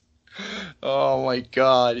 Yes. Oh my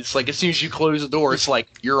God. It's like as soon as you close the door, it's like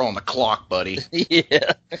you're on the clock, buddy.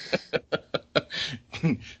 Yeah.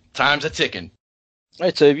 Time's a ticking. All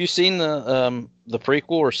right, so have you seen the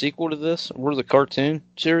prequel or sequel to this, or the cartoon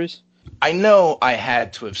series? I know I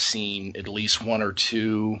had to have seen at least 1 or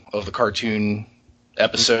 2 of the cartoon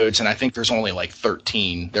episodes, and I think there's only like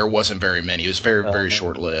 13. There wasn't very many. It was very, very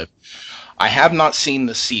short-lived. I have not seen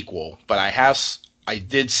the sequel, but I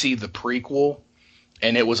did see the prequel,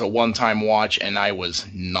 and it was a one-time watch, and I was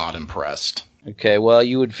not impressed. Okay, well,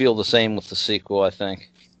 you would feel the same with the sequel, I think.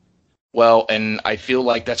 Well, and I feel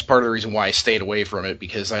like that's part of the reason why I stayed away from it,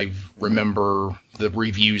 because I remember the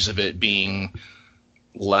reviews of it being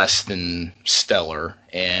less than stellar,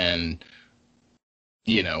 and,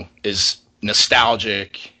 as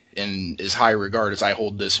nostalgic and as high regard as I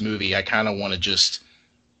hold this movie, I kind of want to just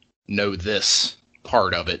know this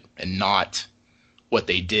part of it and not what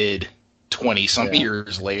they did 20-some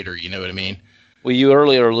years later, you know what I mean? Well, you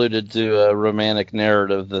earlier alluded to a romantic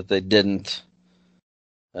narrative that they didn't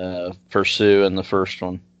pursue in the first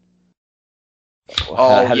one.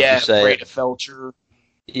 How did you say Freda Felcher.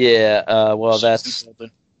 Yeah, well,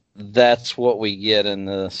 that's what we get in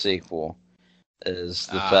the sequel, is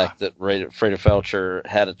the fact that Freda Felcher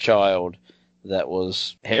had a child that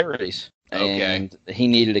was Harry's. Okay. And he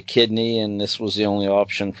needed a kidney, and this was the only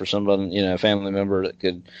option for somebody, a family member that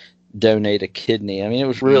could donate a kidney. I mean, it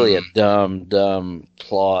was really a dumb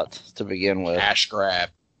plot to begin with. Cash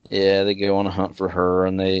grab. Yeah, they go on a hunt for her,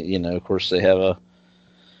 and they, of course, they have a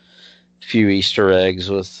few Easter eggs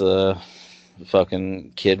with the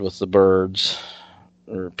fucking kid with the birds,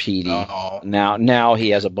 or Petey. Oh. Now he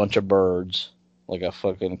has a bunch of birds, like a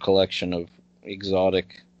fucking collection of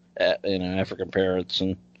exotic, African parrots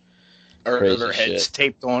and. Are their heads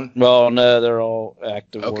taped on? Well, no, they're all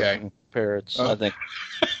active working parrots, I think.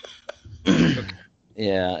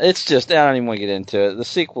 Yeah, it's just, I don't even want to get into it. The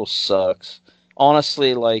sequel sucks.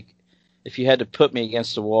 Honestly, like, if you had to put me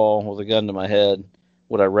against the wall with a gun to my head,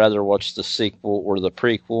 would I rather watch the sequel or the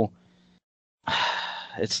prequel?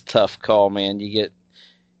 It's a tough call, man. You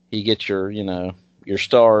get your, your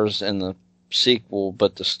stars in the sequel,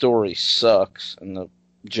 but the story sucks, and the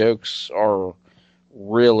jokes are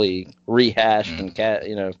really rehashed and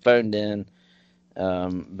phoned in.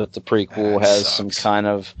 But the prequel has some kind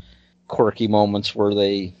of quirky moments where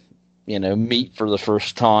they, meet for the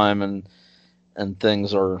first time and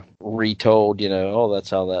things are retold. Oh, that's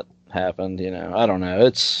how that happened. I don't know.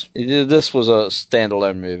 This was a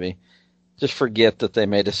standalone movie. Just forget that they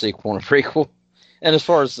made a sequel and a prequel. And as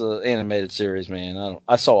far as the animated series, man,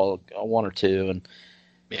 I saw a 1 or 2, and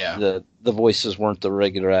the voices weren't the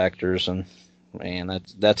regular actors, and man,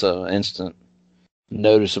 that's a instant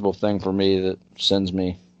noticeable thing for me that sends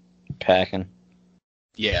me packing.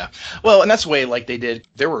 Yeah. Well, and that's the way, like, they did.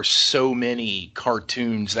 There were so many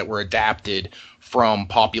cartoons that were adapted from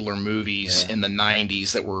popular movies in the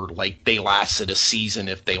 90s that were, like, they lasted a season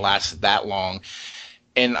if they lasted that long.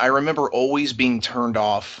 And I remember always being turned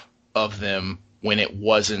off of them when it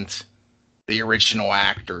wasn't the original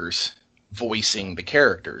actors voicing the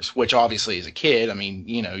characters, which obviously as a kid, I mean,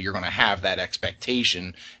 you know, you're going to have that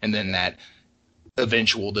expectation and then that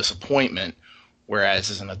eventual disappointment. Whereas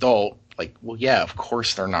as an adult, like, well, yeah, of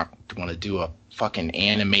course they're not going to do a fucking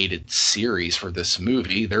animated series for this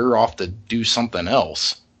movie. They're off to do something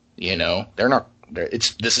else. You know,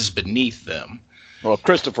 this is beneath them. Well,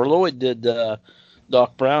 Christopher Lloyd did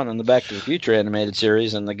Doc Brown in the Back to the Future animated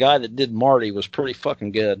series, and the guy that did Marty was pretty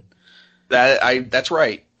fucking good. That's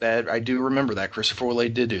right. That I do remember that Christopher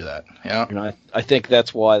Lloyd did do that. Yeah, and I think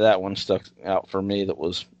that's why that one stuck out for me. That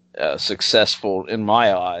was successful in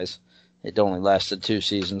my eyes. It only lasted 2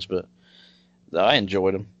 seasons, but I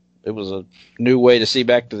enjoyed them. It was a new way to see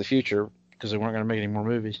Back to the Future because they weren't going to make any more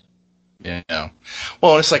movies. Yeah.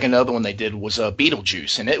 Well, it's like another one they did was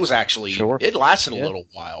Beetlejuice, and it was actually it lasted a little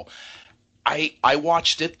while. I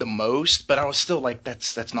watched it the most, but I was still like,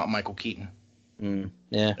 that's not Michael Keaton.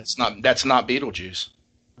 Yeah. That's not Beetlejuice.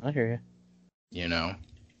 I hear you. You know.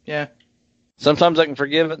 Yeah. Sometimes I can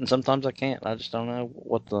forgive it, and sometimes I can't. I just don't know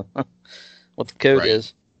what the code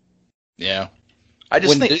is. Yeah. I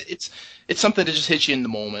just think it's something that just hits you in the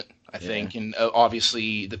moment, I think. And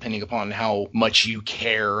obviously, depending upon how much you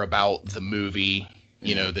care about the movie,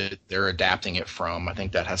 you know, that they're adapting it from, I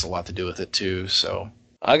think that has a lot to do with it, too. So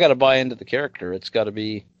I got to buy into the character. It's got to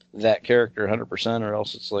be that character 100%, or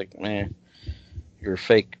else it's like, man, you're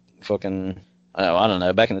fake fucking... I don't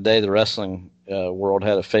know. Back in the day, the wrestling world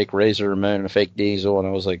had a fake Razor Ramon and a fake Diesel, and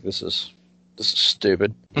I was like, this is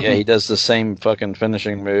stupid. Yeah, he does the same fucking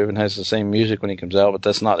finishing move and has the same music when he comes out, but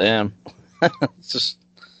that's not him. It's just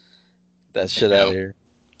that shit out of here.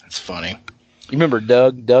 That's funny. You remember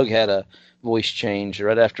Doug? Doug had a voice change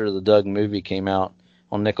right after the Doug movie came out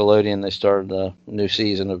on Nickelodeon. They started a new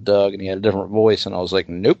season of Doug, and he had a different voice, and I was like,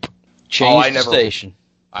 nope. Change the station.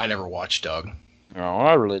 I never watched Doug. Oh,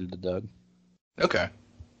 I related to Doug. Okay.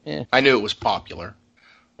 Yeah. I knew it was popular.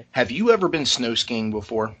 Have you ever been snow skiing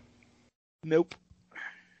before? Nope.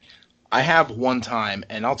 I have one time,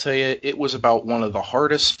 and I'll tell you, it was about one of the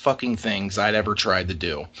hardest fucking things I'd ever tried to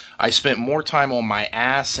do. I spent more time on my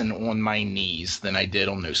ass and on my knees than I did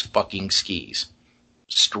on those fucking skis.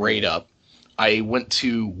 Straight up. I went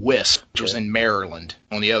to Wisp, which was in Maryland,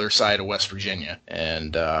 on the other side of West Virginia,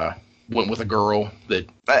 and went with a girl that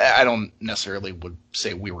I don't necessarily would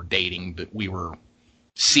say we were dating, but we were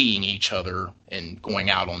seeing each other and going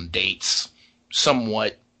out on dates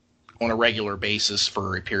somewhat on a regular basis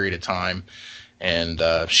for a period of time, and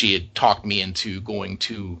she had talked me into going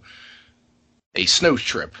to a snow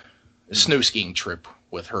skiing trip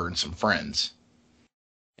with her and some friends.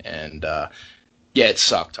 And yeah, it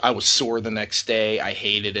sucked. I was sore the next day. I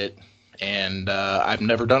hated it, and I've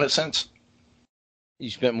never done it since. You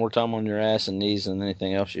spent more time on your ass and knees than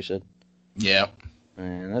anything else, you said? Yeah.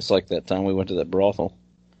 Man, that's like that time we went to that brothel.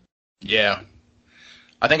 Yeah.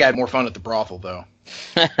 I think I had more fun at the brothel, though.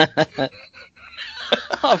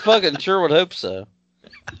 I fucking sure would hope so.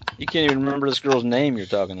 You can't even remember this girl's name you're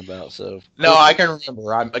talking about, so... No, I can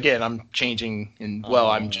remember. I'm changing, and,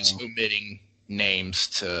 I'm just omitting names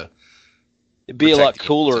to... It'd be a lot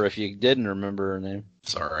cooler if you didn't remember her name.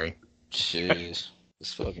 Sorry. Jeez.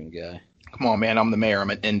 This fucking guy. Come on, man. I'm the mayor. I'm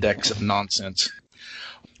an index of nonsense.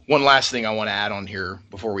 One last thing I want to add on here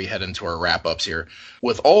before we head into our wrap-ups here.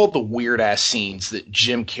 With all the weird-ass scenes that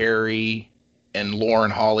Jim Carrey and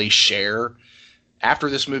Lauren Holly share, after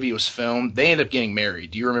this movie was filmed, they ended up getting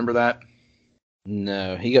married. Do you remember that?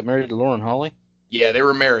 No. He got married to Lauren Holly? Yeah, they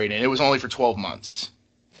were married, and it was only for 12 months.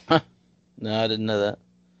 Huh. No, I didn't know that.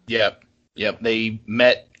 Yep. They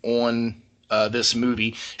met on this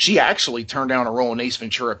movie. She actually turned down a role in Ace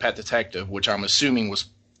Ventura: Pet Detective, which I'm assuming was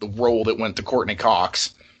the role that went to Courtney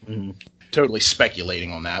Cox. Mm-hmm. Totally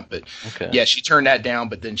speculating on that, but yeah, she turned that down,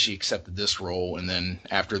 but then she accepted this role, and then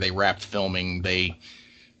after they wrapped filming,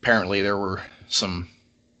 apparently there were some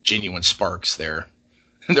genuine sparks there.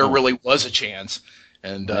 There really was a chance,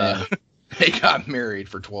 and they got married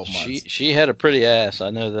for 12 months. She had a pretty ass, I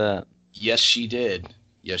know that. Yes, she did.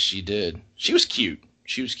 She was cute.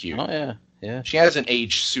 Oh, yeah. She hasn't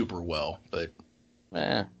aged super well, but...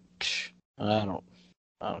 I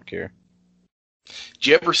don't care. Did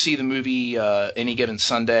you ever see the movie Any Given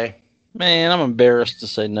Sunday? Man, I'm embarrassed to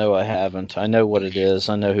say no, I haven't. I know what it is.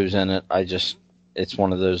 I know who's in it. It's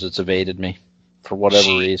one of those that's evaded me for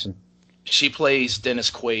whatever reason. She plays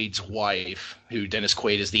Dennis Quaid's wife, who Dennis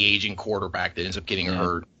Quaid is the aging quarterback that ends up getting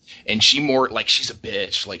hurt. And she more like she's a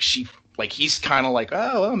bitch. Like he's kind of like,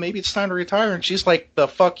 oh, well, maybe it's time to retire. And she's like, the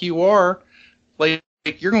fuck you are. Like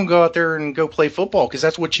you're gonna go out there and go play football because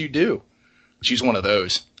that's what you do. She's one of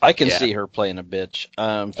those. I can see her playing a bitch.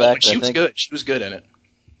 In fact, she was good. She was good in it.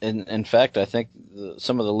 In fact, I think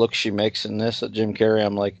some of the looks she makes in this at Jim Carrey,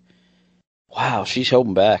 I'm like, wow, she's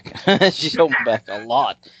holding back. She's holding back a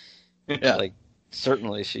lot. Yeah. Like,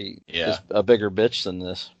 certainly she is a bigger bitch than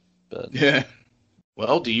this. But yeah.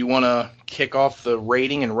 Well, do you want to kick off the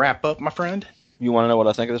rating and wrap up, my friend? You want to know what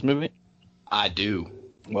I think of this movie? I do.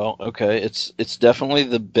 Well, okay, it's definitely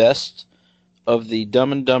the best of the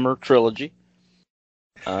Dumb and Dumber trilogy.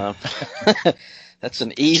 That's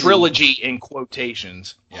an easy trilogy in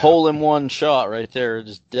quotations. Hole in one shot right there. It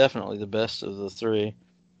is definitely the best of the three.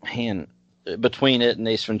 Man, between it and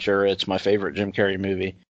Ace Ventura, it's my favorite Jim Carrey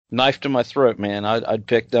movie. Knife to my throat, man. I'd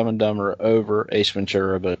pick Dumb and Dumber over Ace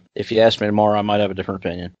Ventura, but if you ask me tomorrow, I might have a different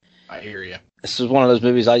opinion. I hear you. This is one of those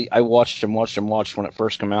movies I watched when it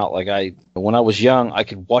first came out. Like when I was young, I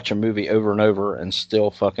could watch a movie over and over and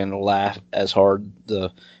still fucking laugh as hard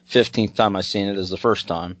the 15th time I seen it as the first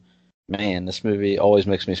time. Man, this movie always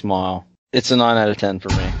makes me smile. It's a 9 out of 10 for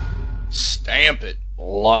me. Stamp it.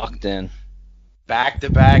 Locked in.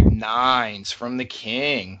 Back-to-back 9s from the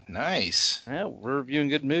King. Nice. Yeah, we're reviewing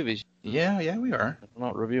good movies. Yeah, we are. We're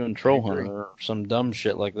not reviewing Troll Hunter or some dumb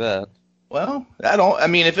shit like that. Well, I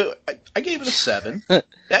mean, I gave it a 7.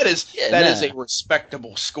 That is a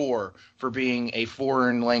respectable score for being a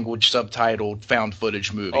foreign language subtitled found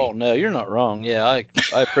footage movie. Oh no, you're not wrong. Yeah, I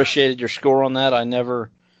appreciated your score on that.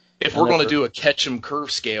 If we're going to do a Ketchum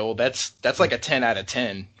curve scale, that's like a 10 out of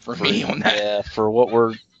 10 for me on that. Yeah, for what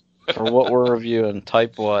we're reviewing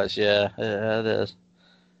type wise, yeah, it is.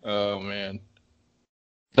 Oh man.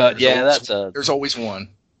 But there's always one.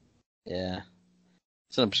 Yeah.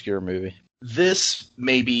 It's an obscure movie. This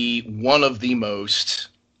may be one of the most,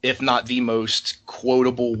 if not the most,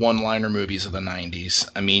 quotable one-liner movies of the 90s.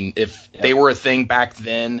 I mean, if they were a thing back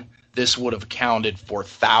then, this would have accounted for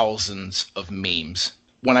thousands of memes.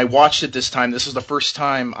 When I watched it this time, this was the first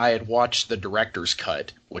time I had watched the director's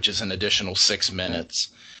cut, which is an additional 6 minutes.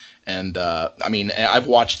 And, I mean, I've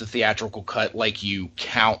watched the theatrical cut like you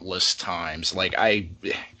countless times. Like,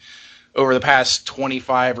 over the past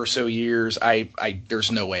 25 or so years,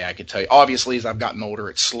 there's no way I could tell you. Obviously, as I've gotten older,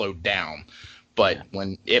 it's slowed down. But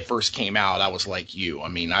when it first came out, I was like you. I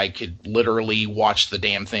mean, I could literally watch the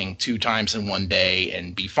damn thing 2 times in one day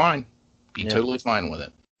and be fine. Be totally fine with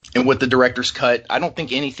it. And with the director's cut, I don't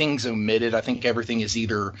think anything's omitted. I think everything is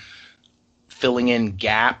either filling in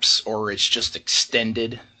gaps or it's just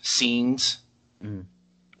extended scenes. Mm.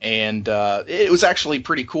 And it was actually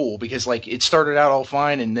pretty cool because, like, it started out all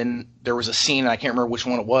fine, and then there was a scene, I can't remember which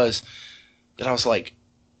one it was, that I was like,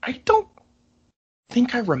 I don't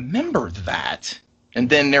think I remembered that. And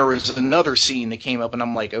then there was another scene that came up, and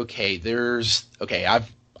I'm like, I'm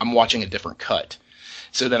watching a different cut.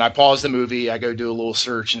 So then I pause the movie, I go do a little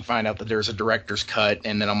search and find out that there's a director's cut,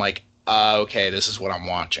 and then I'm like, okay, this is what I'm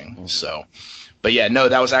watching. Mm-hmm. So, but yeah, no,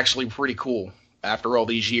 that was actually pretty cool. After all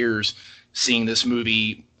these years, seeing this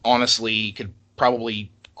movie, honestly, could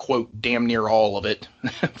probably quote damn near all of it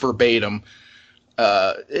verbatim.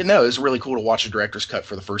 It was really cool to watch a director's cut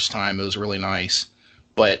for the first time. It was really nice.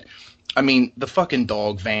 But, I mean, the fucking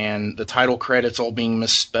dog van, the title credits all being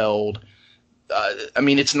misspelled. I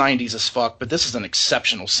mean, it's 90s as fuck, but this is an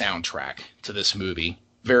exceptional soundtrack to this movie.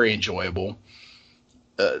 Very enjoyable.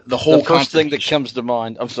 The first thing that comes to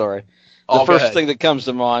mind, I'm sorry. The first thing that comes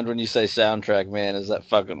to mind when you say soundtrack, man, is that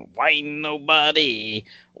fucking "Why Nobody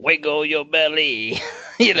Wiggle Your Belly."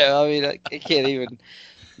 You know, I mean, I can't even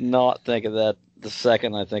not think of that the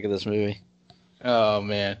second I think of this movie. Oh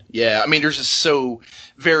man, yeah. I mean, there's just so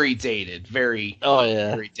very dated, very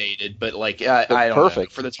dated. But like, I don't know.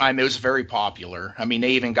 For the time, it was very popular. I mean,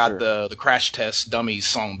 they even got the Crash Test Dummies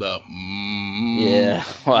song. Yeah.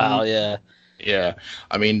 Wow. Yeah. Yeah.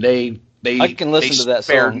 I mean, I can listen to that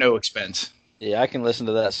song. No expense. Yeah, I can listen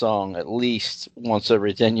to that song at least once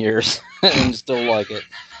every 10 years and still like it.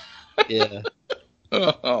 Yeah.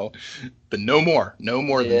 Oh, but no more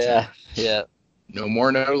than 10. Yeah. No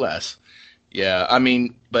more, no less. Yeah, I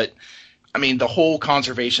mean, the whole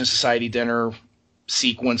Conservation Society dinner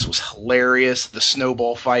sequence was hilarious. The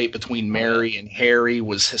snowball fight between Mary and Harry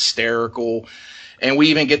was hysterical. And we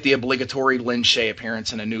even get the obligatory Lin Shaye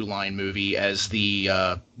appearance in a New Line movie as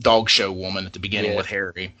the dog show woman at the beginning with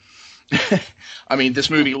Harry. I mean, this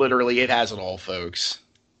movie literally, it has it all, folks.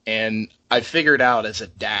 And I figured out as a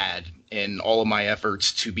dad, in all of my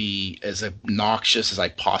efforts to be as obnoxious as I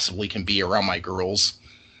possibly can be around my girls,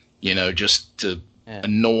 just to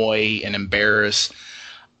annoy and embarrass.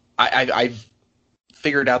 I've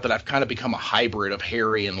figured out that I've kind of become a hybrid of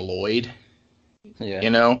Harry and Lloyd,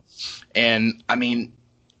 and I mean,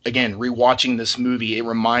 again, rewatching this movie, it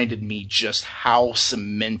reminded me just how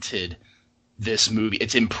cemented this movie,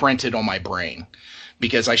 it's imprinted on my brain.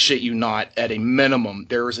 Because I shit you not, at a minimum,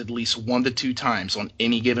 there is at least 1 to 2 times on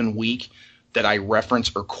any given week that I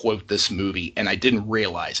reference or quote this movie, and I didn't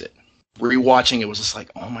realize it. Rewatching it was just like,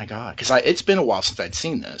 oh my god, because it's been a while since I'd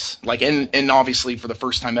seen this. Like, and obviously for the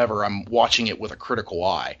first time ever, I'm watching it with a critical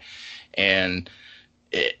eye, and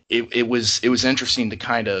it was interesting to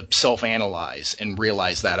kind of self-analyze and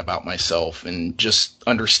realize that about myself, and just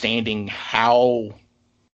understanding how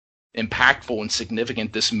impactful and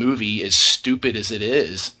significant this movie, as stupid as it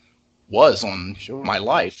is, was on my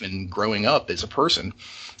life and growing up as a person.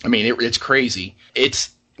 I mean, it's crazy.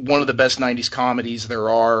 It's one of the best 90s comedies there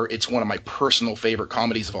are. It's one of my personal favorite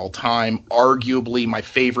comedies of all time. Arguably my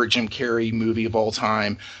favorite Jim Carrey movie of all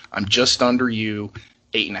time. I'm Just Under You,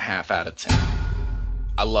 8.5 out of 10.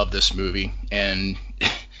 I love this movie. And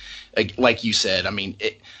like you said, I mean,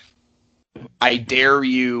 I dare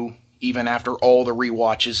you, even after all the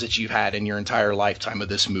rewatches that you've had in your entire lifetime of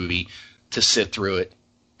this movie, to sit through it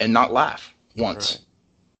and not laugh once. Right.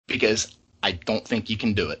 Because I don't think you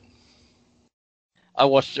can do it. I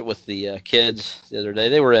watched it with the kids the other day.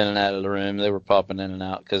 They were in and out of the room. They were popping in and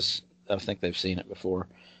out because I think they've seen it before.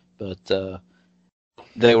 But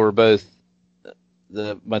they were both,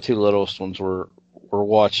 my 2 littlest ones were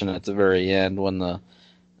watching at the very end when the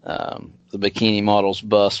bikini model's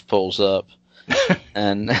bus pulls up.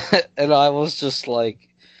 and I was just like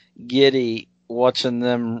giddy watching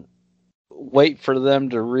them, wait for them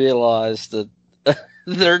to realize that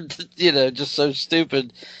they're just so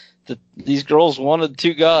stupid that these girls wanted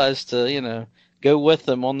 2 guys to go with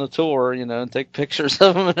them on the tour, and take pictures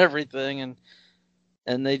of them and everything,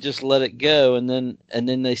 and they just let it go, and then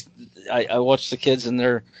I watched the kids and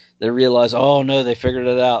they realize, oh no, they figured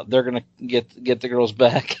it out, they're gonna get the girls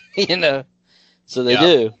back, so they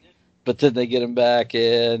do. But then they get him back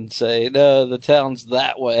and say, no, the town's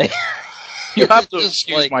that way. You have to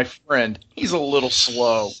excuse my friend. He's a little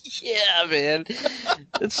slow. Yeah, man.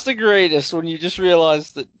 It's the greatest when you just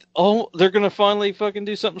realize that, they're going to finally fucking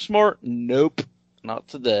do something smart. Nope. Not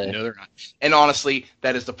today. No, they're not. And honestly,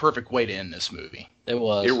 that is the perfect way to end this movie. It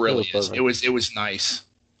was. It really is. It was nice.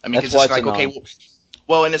 I mean, it's like, okay,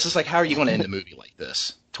 well, and it's just like, how are you going to end a movie like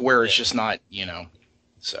this? To where it's just not,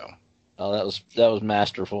 so. Oh, that was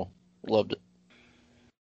masterful. Loved it.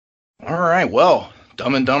 All right, well,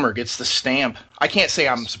 Dumb and Dumber gets the stamp. I can't say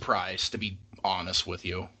I'm surprised, to be honest with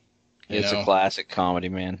you. It's a classic comedy,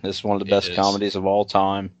 man. This is one of the best comedies of all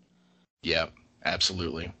time. Yeah,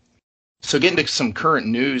 absolutely. So getting to some current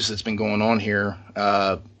news that's been going on here,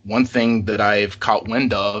 one thing that I've caught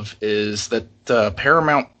wind of is that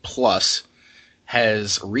Paramount Plus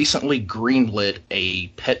has recently greenlit a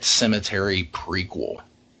Pet Sematary prequel.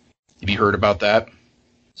 Have you heard about that?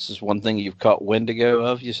 This is one thing you've caught Wendigo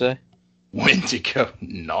of, you say? Wendigo,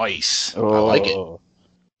 nice. I like it.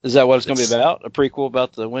 Is that what it's going to be about? A prequel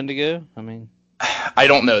about the Wendigo? I mean, I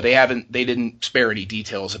don't know. They didn't spare any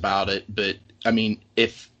details about it, but I mean,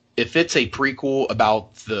 if it's a prequel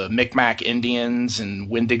about the Micmac Indians and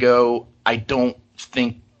Wendigo, I don't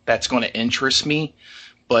think that's going to interest me.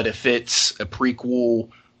 But if it's a prequel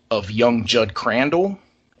of young Judd Crandall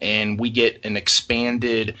and we get an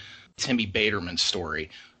expanded Timmy Baterman story,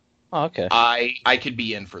 okay, I could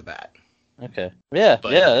be in for that. Okay, yeah,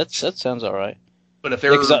 that sounds all right. But if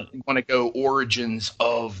they're going to go origins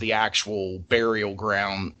of the actual burial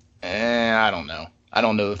ground, I don't know. I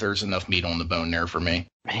don't know if there's enough meat on the bone there for me.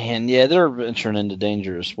 Man, yeah, they're venturing into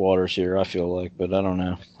dangerous waters here, I feel like, but I don't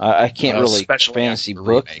know. I can't really fantasy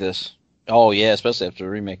book this. Oh, yeah, especially after the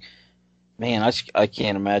remake. Man, I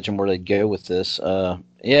can't imagine where they'd go with this.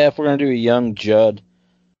 Yeah, if we're going to do a young Judd,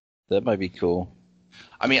 that might be cool.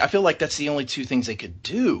 I mean, I feel like that's the only 2 things they could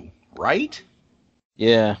do, right?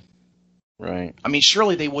 Yeah, right. I mean,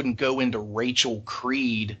 surely they wouldn't go into Rachel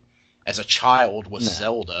Creed as a child with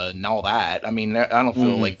Zelda and all that. I mean, I don't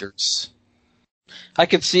feel like there's... I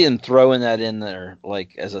could see him throwing that in there,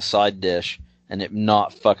 like, as a side dish, and it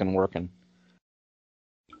not fucking working.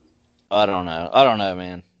 I don't know,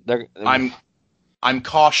 man. I'm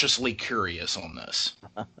cautiously curious on this.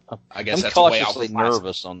 I guess that's cautiously the way I'll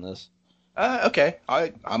nervous on this. Okay,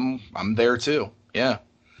 I'm there too. Yeah.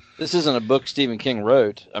 This isn't a book Stephen King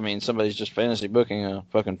wrote. I mean, somebody's just fantasy booking a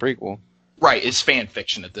fucking prequel. Right, it's fan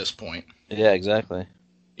fiction at this point. Yeah, exactly.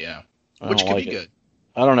 Yeah, which could be good.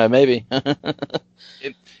 I don't know, maybe.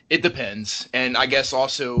 It depends, and I guess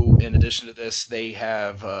also in addition to this, they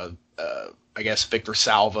have I guess Victor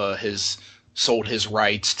Salva has sold his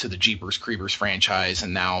rights to the Jeepers Creepers franchise,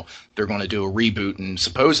 and now they're going to do a reboot, and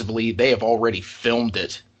supposedly they have already filmed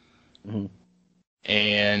it. Mhm.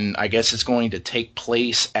 And I guess it's going to take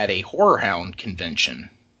place at a Horror Hound convention,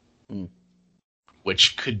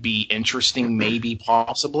 which could be interesting, maybe,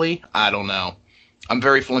 possibly. I don't know. I'm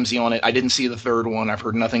very flimsy on it. I didn't see the third one. I've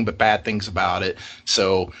heard nothing but bad things about it,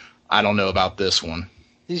 so I don't know about this one.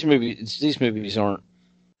 These movies aren't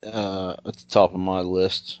at the top of my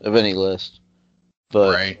list, of any list.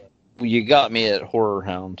 But Right. you got me at Horror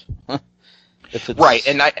Hound. If it's Right,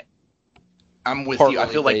 and I'm with you. I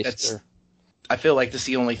partly feel like based there. I feel like that's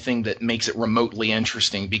the only thing that makes it remotely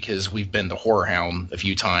interesting, because we've been to Horror Hound a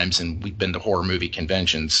few times and we've been to horror movie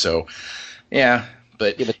conventions. So, yeah.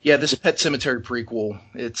 But this Pet Sematary prequel,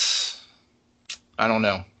 I don't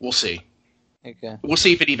know. We'll see. Okay. We'll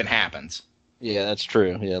see if it even happens. Yeah, that's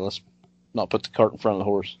true. Yeah, let's not put the cart in front of the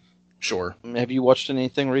horse. Sure. Have you watched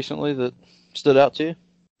anything recently that stood out to you?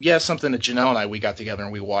 Yeah, something that Janelle and we got together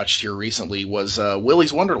and we watched here recently was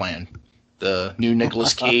Willy's Wonderland, the new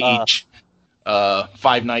Nicolas Cage,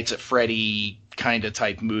 Five Nights at Freddy kind of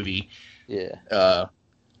type movie. Yeah.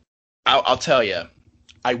 I'll tell you,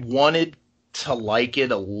 I wanted to like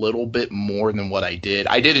it a little bit more than what I did.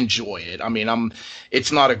 I did enjoy it. I mean,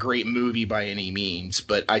 it's not a great movie by any means,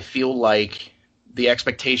 but I feel like the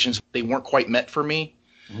expectations, they weren't quite met for me.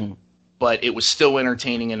 Mhm. But it was still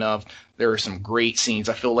entertaining enough. There are some great scenes.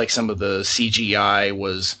 I feel like some of the CGI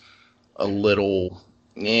was a little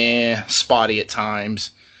spotty at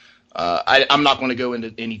times. I'm not going to go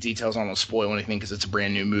into any details. I don't want to spoil anything because it's a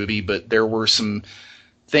brand new movie, but there were some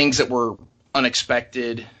things that were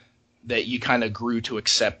unexpected that you kind of grew to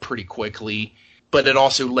accept pretty quickly, but it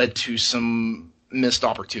also led to some missed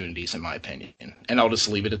opportunities, in my opinion. And I'll just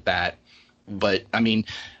leave it at that. But I mean,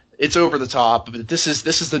 it's over the top. But this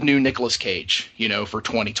is the new Nicolas Cage, for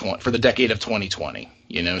 2020, for the decade of 2020.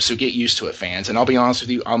 So get used to it, fans. And I'll be honest with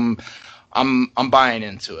you, I'm buying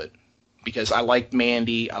into it because I liked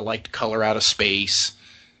Mandy. I liked Color Out of Space.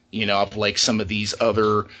 I've liked some of these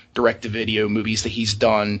other direct-to-video movies that he's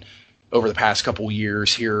done over the past couple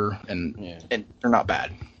years here, and they're not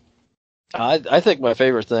bad. I think my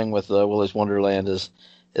favorite thing with Willy's Wonderland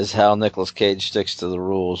is how Nicolas Cage sticks to the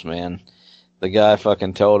rules, man. The guy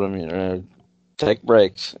fucking told him, take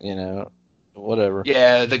breaks, whatever.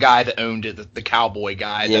 Yeah, the guy that owned it, the cowboy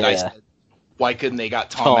guy that I said, why couldn't they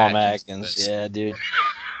got Tom Atkins? Yeah, dude.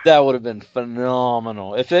 That would have been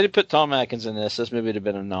phenomenal. If they'd put Tom Atkins in this movie would have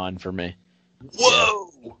been a 9 for me.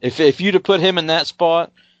 Whoa! Yeah. If you'd have put him in that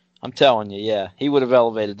spot, I'm telling you, yeah, he would have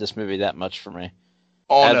elevated this movie that much for me.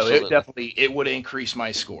 Oh, Absolutely. no, it would increase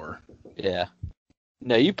my score. Yeah.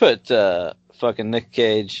 No, you put fucking Nick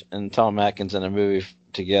Cage and Tom Atkins in a movie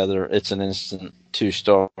together, it's an instant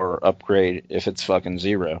 2-star upgrade if it's fucking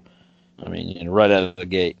 0. I mean, right out of the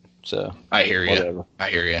gate. So I hear you. whatever. I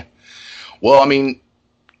hear you. Well, I mean,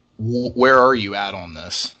 where are you at on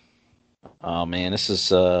this? Oh man, this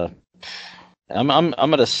is I'm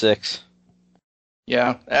at a 6.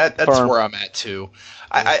 Yeah, that's Firm. where I'm at too.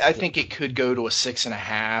 I think it could go to a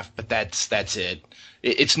 6.5, but that's it.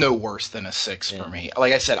 It's no worse than a 6 for me.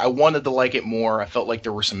 Like I said, I wanted to like it more. I felt like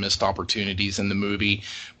there were some missed opportunities in the movie,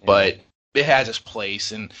 but it has its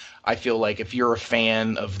place. And I feel like if you're a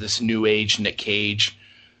fan of this new age Nick Cage,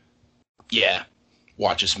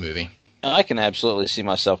 watch this movie. I can absolutely see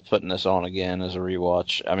myself putting this on again as a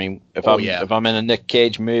rewatch. I mean, if I'm in a Nick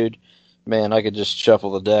Cage mood, man, I could just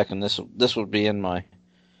shuffle the deck, and this would be in my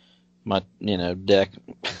deck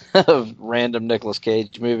of random Nicolas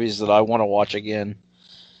Cage movies that I want to watch again.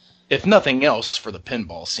 If nothing else, for the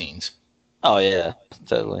pinball scenes. Oh yeah,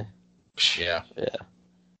 totally. Yeah.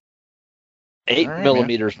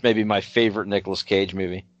 8mm is maybe my favorite Nicolas Cage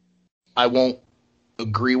movie. I won't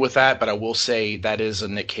agree with that, but I will say that is a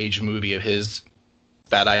Nick Cage movie of his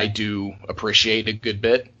that I do appreciate a good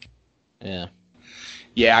bit. Yeah.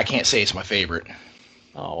 Yeah, I can't say it's my favorite.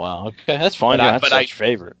 Oh wow. Okay, that's fine. That's your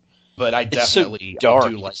favorite. But I definitely dark.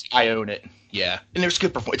 do like. I own it. Yeah, and there's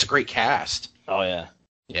good performance. It's a great cast. Oh yeah.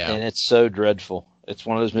 Yeah. And it's so dreadful. It's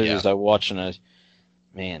one of those movies I watch and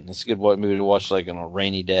man, it's a good movie to watch like on a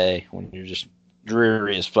rainy day when you're just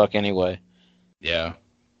dreary as fuck anyway. Yeah.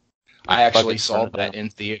 I actually saw that in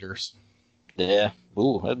theaters. Yeah.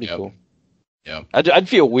 Ooh, that'd be cool. Yeah. I'd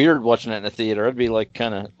feel weird watching it in a theater. I'd be like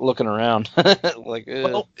kind of looking around. like,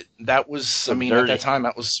 well, that was, at that time,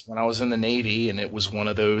 that was when I was in the Navy, and it was one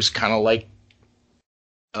of those kind of like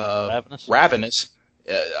Ravenous.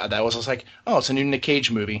 That was just like, oh, it's a new Nick Cage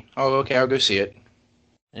movie. Oh, okay, I'll go see it.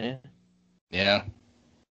 Yeah. Yeah.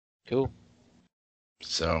 Cool.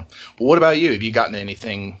 So, well, what about you? Have you gotten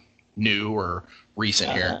anything new or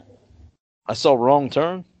recent here? I saw Wrong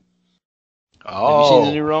Turn. Oh, Have you seen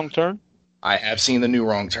the new Wrong Turn? I have seen the new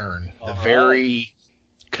Wrong Turn. The All right. very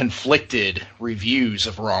conflicted reviews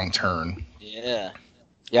of Wrong Turn. Yeah.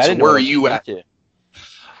 Yeah. I So didn't know where what are you to at? expect.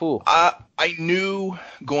 Cool. I knew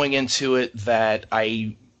going into it that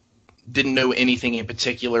I didn't know anything in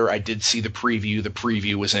particular. I did see the preview. The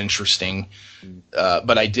preview was interesting.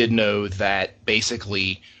 But I did know that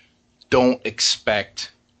basically don't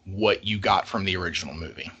expect what you got from the original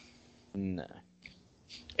movie. No.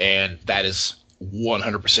 And that is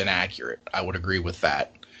 100% accurate. I would agree with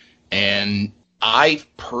that. And I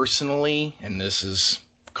personally, and this is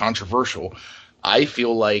controversial, I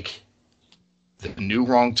feel like the new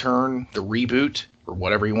Wrong Turn, the reboot, or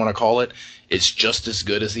whatever you want to call it, is just as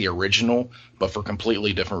good as the original, but for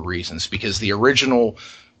completely different reasons. Because the original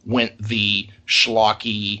went the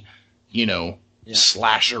schlocky,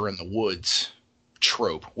 slasher in the woods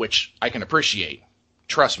trope, which I can appreciate.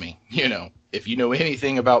 Trust me, if you know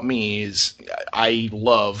anything about me, is I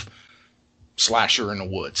love slasher in the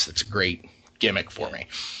woods. It's a great gimmick for me.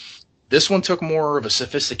 This one took more of a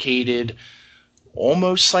sophisticated,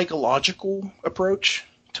 almost psychological approach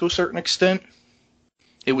to a certain extent.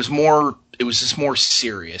 It was just more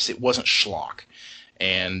serious. It wasn't schlock.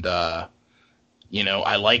 And, I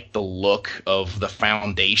like the look of the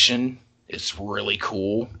foundation. It's really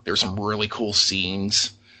cool. There's some really cool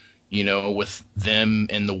scenes, with them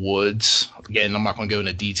in the woods. Again, I'm not going to go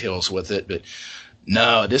into details with it, but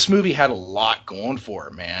no, this movie had a lot going for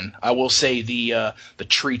it, man. I will say the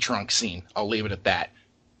tree trunk scene, I'll leave it at that.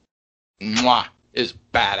 Mwah! Is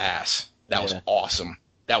badass. That was awesome.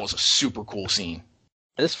 That was a super cool scene.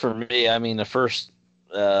 This for me, I mean, the first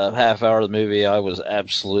half hour of the movie, I was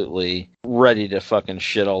absolutely ready to fucking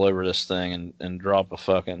shit all over this thing and drop a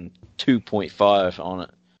fucking 2.5 on it.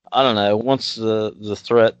 I don't know. Once the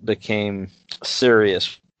threat became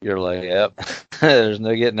serious, you're like, yep, there's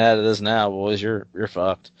no getting out of this now, boys. You're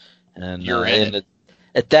fucked. And you're in it.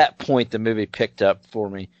 At that point, the movie picked up for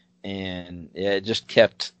me, and it just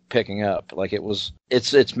kept picking up. Like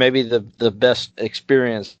it's maybe the best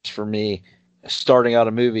experience for me starting out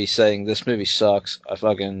a movie saying this movie sucks. I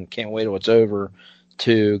fucking can't wait till it's over,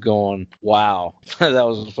 to going, wow, that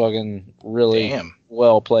was fucking really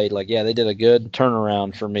well played. Like, yeah, they did a good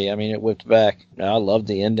turnaround for me. I mean, it whipped back. I love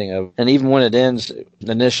the ending of it. And even when it ends,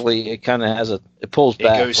 initially it kind of it pulls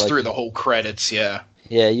back. It goes through the whole credits, yeah.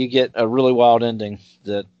 Yeah, you get a really wild ending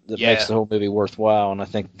that makes the whole movie worthwhile, and I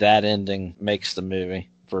think that ending makes the movie.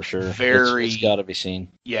 For sure. It's got to be seen.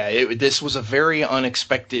 Yeah, this was a very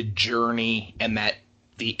unexpected journey, and that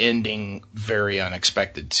the ending very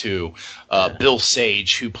unexpected too. Bill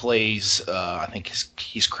Sage, who plays, I think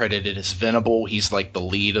he's credited as Venable. He's like the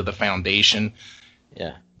lead of the Foundation.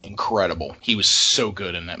 Yeah. Incredible. He was so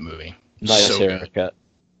good in that movie. Nice haircut.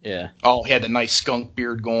 Yeah. Oh, he had the nice skunk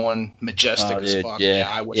beard going, majestic as fuck. Yeah.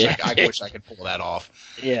 I wish I could pull that off.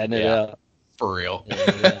 Yeah, no doubt. For real.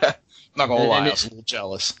 Yeah. Not gonna lie, I was a little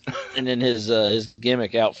jealous. And then his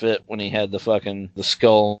gimmick outfit when he had the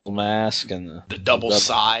skull mask and the double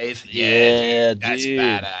scythe. Yeah, that's dude.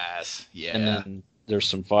 Badass. Yeah. And then there's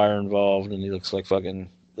some fire involved, and he looks like fucking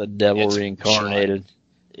the devil reincarnated.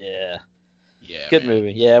 Yeah. Yeah. Good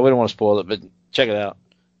movie. Yeah, we don't want to spoil it, but check it out.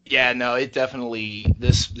 Yeah, no, it definitely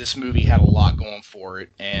this movie had a lot going for it,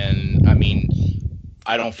 and I mean,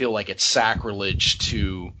 I don't feel like it's sacrilege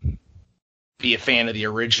to be a fan of the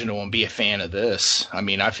original and be a fan of this. I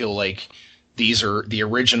mean, I feel like the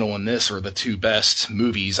original and this are the two best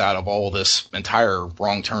movies out of all this entire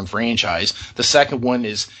Wrong Turn franchise. The second one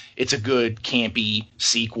it's a good campy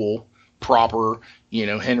sequel, proper,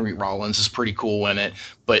 Henry Rollins is pretty cool in it,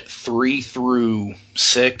 but 3 through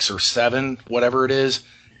 6 or 7, whatever it is,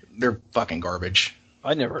 they're fucking garbage.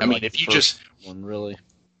 I mean, if you just one really,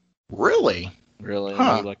 I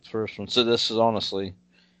never liked the first one. So this is honestly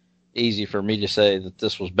easy for me to say that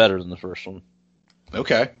this was better than the first one.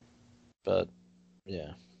 Okay. But,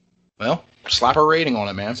 yeah. Well, slap a rating on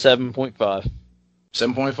it, man. 7.5.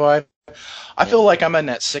 7.5? I feel like I'm in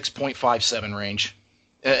that 6.57 range.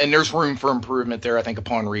 And there's room for improvement there, I think,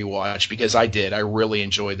 upon rewatch, because I really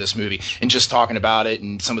enjoyed this movie. And just talking about it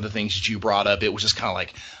and some of the things that you brought up, it was just kind of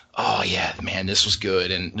like, oh, yeah, man, this was good.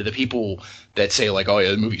 And the people that say, like, oh,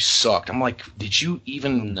 yeah, the movie sucked, I'm like, did you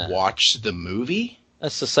even watch the movie?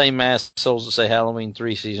 That's the same assholes that say Halloween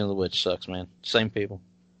 3 Season of the Witch sucks, man. Same people.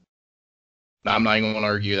 No, I'm not even going to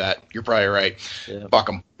argue that. You're probably right. Yeah. Fuck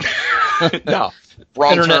them. No.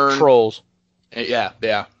 Wrong Internet Turn. trolls. Yeah.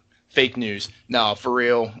 Fake news. No, for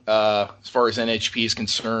real. As far as NHP is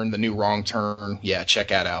concerned, the new Wrong Turn, yeah, check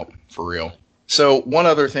that out, for real. So one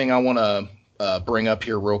other thing I want to bring up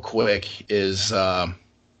here real quick is,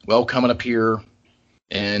 coming up here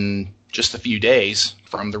in just a few days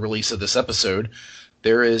from the release of this episode,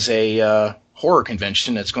 there is a horror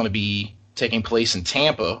convention that's going to be taking place in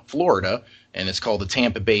Tampa, Florida, and it's called the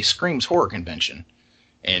Tampa Bay Screams Horror Convention.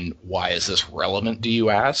 And why is this relevant, do you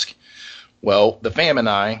ask? Well, the fam and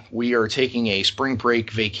I, we are taking a spring break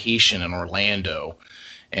vacation in Orlando,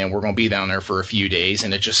 and we're going to be down there for a few days,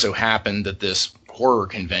 and it just so happened that this horror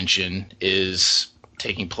convention is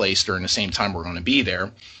taking place during the same time we're going to be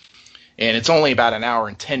there. And it's only about an hour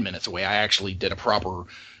and 10 minutes away. I actually did a proper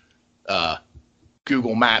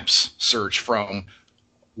Google Maps search from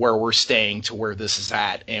where we're staying to where this is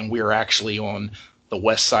at, and we're actually on the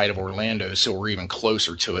west side of Orlando, so we're even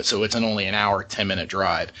closer to it. So it's only an hour, 10-minute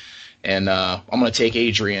drive. And I'm going to take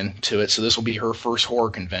Adrian to it, so this will be her first horror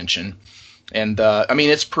convention. And,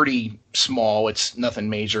 it's pretty small. It's nothing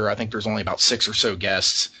major. I think there's only about 6 or so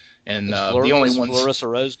guests. And the only ones... Is Larissa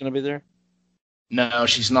Rose going to be there? No,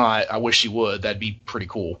 she's not. I wish she would. That'd be pretty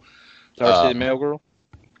cool. Darcy the Mail Girl?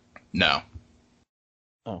 No.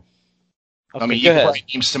 Oh. Okay, you can probably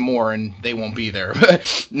name some more, and they won't be there.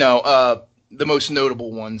 No, the most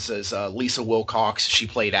notable ones is Lisa Wilcox. She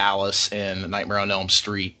played Alice in Nightmare on Elm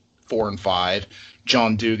Street 4 and 5.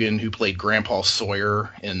 John Dugan, who played Grandpa Sawyer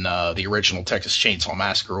in the original Texas Chainsaw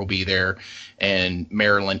Massacre, will be there. And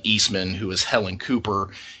Marilyn Eastman, who is Helen Cooper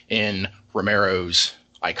in Romero's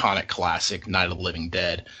iconic classic, Night of the Living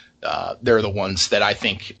Dead. They're the ones that I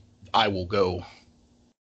think I will go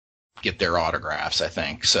get their autographs, I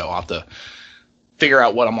think. So I'll have to figure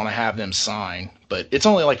out what I'm going to have them sign. But it's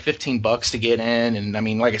only like $15 to get in.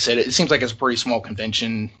 And, like I said, it seems like it's a pretty small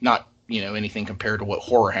convention, not anything compared to what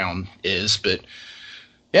Horror Hound is, but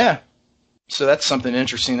yeah, so that's something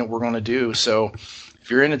interesting that we're going to do. So if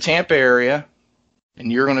you're in the Tampa area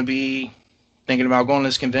and you're going to be thinking about going to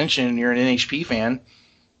this convention and you're an NHP fan,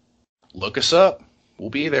 look us up. We'll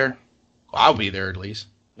be there. I'll be there at least.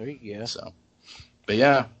 There you go. So, but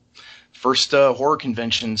yeah, first horror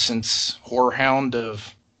convention since Horror Hound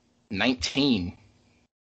of 19.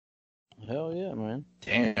 Hell yeah, man.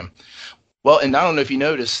 Damn. Well, and I don't know if you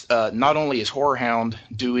noticed, not only is Horror Hound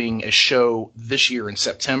doing a show this year in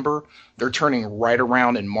September, they're turning right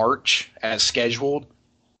around in March as scheduled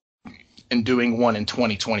and doing one in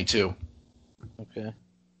 2022. Okay.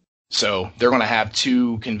 So they're going to have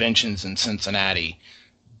 2 conventions in Cincinnati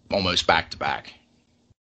almost back to back.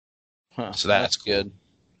 Huh, so that's cool. Good.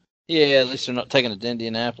 Yeah, at least they're not taking it to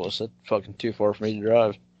Indianapolis. That's fucking too far for me to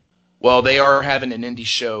drive. Well, they are having an indie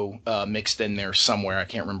show mixed in there somewhere. I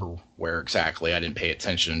can't remember where exactly. I didn't pay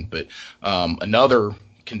attention. But another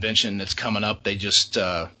convention that's coming up, they just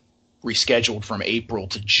rescheduled from April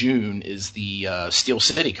to June, is the Steel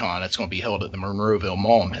City Con. It's going to be held at the Monroeville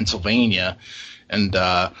Mall in Pennsylvania. And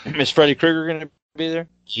is Freddy Krueger going to be there?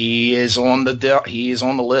 He is on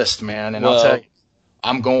the list, man. And I'll tell you,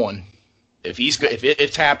 I'm going. If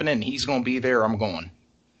it's happening, he's going to be there. I'm going.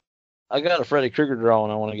 I got a Freddy Krueger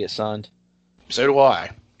drawing I want to get signed. So do I.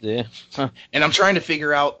 Yeah. And I'm trying to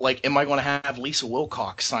figure out, am I going to have Lisa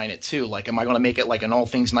Wilcox sign it too? Am I going to make it like an All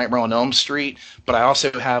Things Nightmare on Elm Street? But I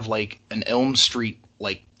also have an Elm Street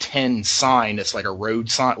 10 sign that's like a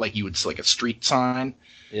road sign, you would like a street sign.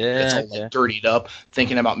 Yeah. It's all dirtied up.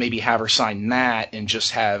 Thinking about maybe have her sign that and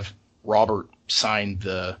just have Robert sign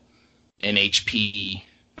the NHP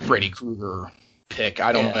Freddy Krueger pick.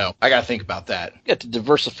 I don't know. I got to think about that. You got to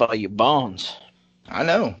diversify your bonds. I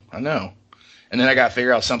know. And then I got to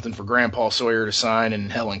figure out something for Grandpa Sawyer to sign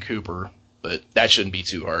and Helen Cooper, but that shouldn't be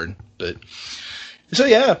too hard. But so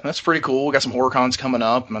yeah, that's pretty cool. We got some horror cons coming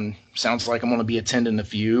up, and sounds like I'm going to be attending a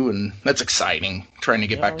few, and that's exciting. Trying to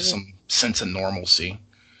get back to some sense of normalcy.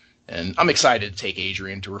 And I'm excited to take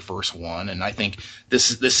Adrian to her first one, and I think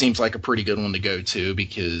this seems like a pretty good one to go to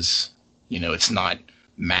because it's not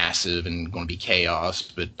massive and going to be chaos,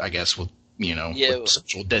 but I guess with with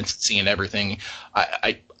social density and everything,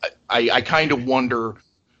 I kind of wonder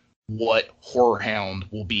what Horror Hound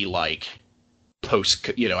will be like post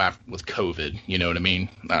after, with COVID. You know what I mean?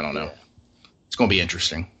 I don't know. It's going to be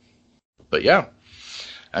interesting. But yeah,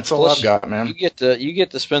 that's all I've got, man. You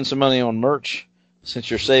get to spend some money on merch since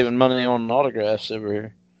you're saving money on autographs over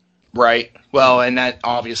here. Right. Well, and that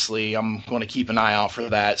obviously I'm going to keep an eye out for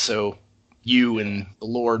that. So you and the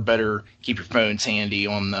Lord better keep your phones handy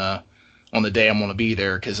on the day I'm going to be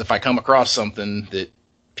there, because if I come across something that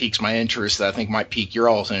piques my interest that I think might pique your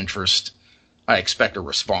all's interest, I expect a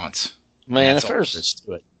response. Man, if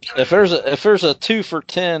there's a 2 for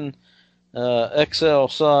 $10 XL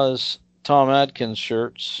size Tom Atkins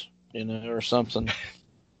shirts, or something.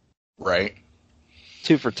 Right.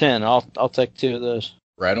 2 for $10. I'll take 2 of those.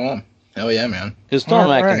 Right on. Hell yeah, man. Because Tom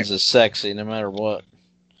All Atkins right. is sexy no matter what.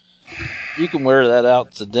 You can wear that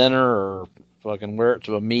out to dinner or fucking wear it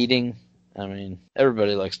to a meeting. I mean,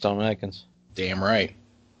 everybody likes Tom Atkins. Damn right.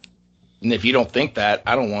 And if you don't think that,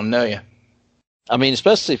 I don't want to know you. I mean,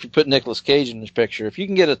 especially if you put Nicolas Cage in this picture. If you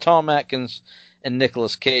can get a Tom Atkins and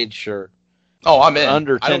Nicolas Cage shirt, Oh, I'm in.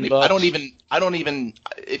 Under I don't $10. even.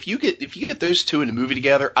 If you get those two in a movie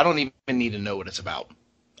together, I don't even need to know what it's about.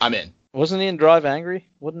 I'm in. wasn't he in Drive Angry?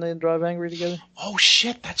 Wasn't they in Drive Angry together? Oh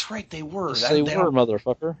shit, that's right. They were. Yes, they were,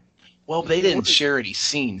 motherfucker. Well, they didn't share any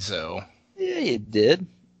scenes though. Yeah, you did.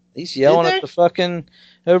 He's yelling Did they? at the fucking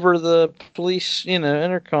over the police,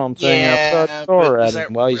 intercom thing outside the but door was at that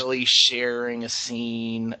him while he's. really sharing a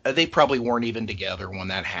scene? They probably weren't even together when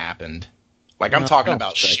that happened. Like, I'm No, talking don't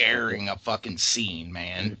about say that. sharing a fucking scene,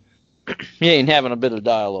 man. Yeah, and having a bit of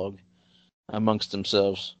dialogue amongst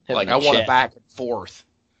themselves. Like, Having I want chat. a back and forth.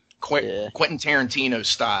 Yeah. Quentin Tarantino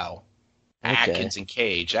style. Okay. Atkins and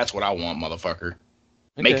Cage. That's what I want, motherfucker.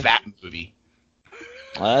 Okay. Make that movie.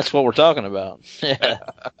 Well, that's what we're talking about. Yeah.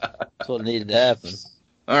 That's what needed to happen.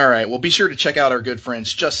 All right. Well, be sure to check out our good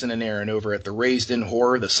friends Justin and Aaron over at the Raised in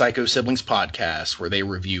Horror, the Psycho Siblings podcast, where they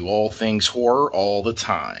review all things horror all the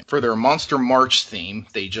time. For their Monster March theme,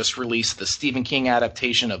 they just released the Stephen King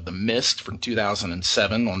adaptation of The Mist from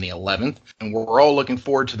 2007 on the 11th, and we're all looking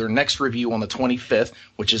forward to their next review on the 25th,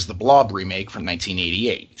 which is the Blob remake from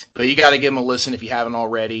 1988. But you got to give them a listen if you haven't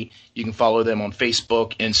already. You can follow them on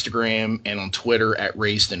Facebook, Instagram, and on Twitter at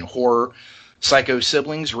Raised in Horror. Psycho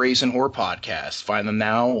Siblings, Raised in Horror Podcast. Find them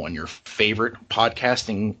now on your favorite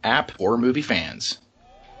podcasting app or movie fans.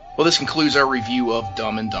 Well, this concludes our review of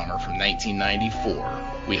Dumb and Dumber from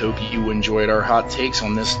 1994. We hope you enjoyed our hot takes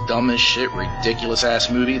on this dumb as shit,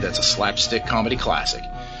 ridiculous-ass movie that's a slapstick comedy classic.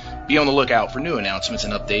 Be on the lookout for new announcements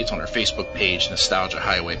and updates on our Facebook page, Nostalgia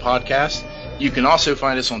Highway Podcast. You can also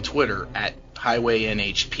find us on Twitter at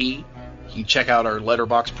HighwayNHP. You can check out our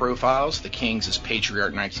Letterboxd profiles. The King's is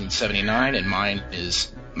Patriarch1979, and mine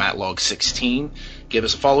is Matlog16. Give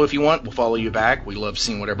us a follow if you want. We'll follow you back. We love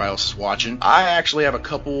seeing what everybody else is watching. I actually have a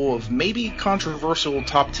couple of maybe controversial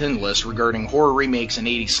top 10 lists regarding horror remakes and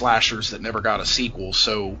 80s slashers that never got a sequel,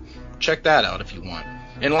 so check that out if you want.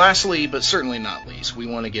 And lastly, but certainly not least, we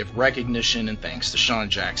want to give recognition and thanks to Sean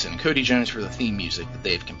Jackson and Cody Jones for the theme music that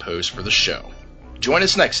they've composed for the show. Join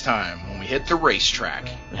us next time when we hit the racetrack.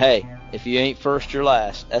 Hey, if you ain't first, you're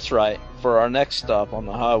last. That's right. For our next stop on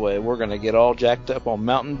the highway, we're going to get all jacked up on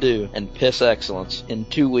Mountain Dew and piss excellence in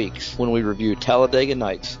 2 weeks when we review Talladega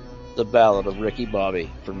Nights, the Ballad of Ricky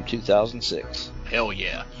Bobby from 2006. Hell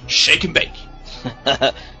yeah. Shake and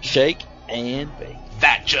bake. Shake and bake.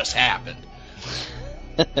 That just happened.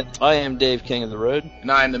 I am Dave, King of the Road.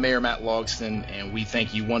 And I am the Mayor, Matt Logston, and we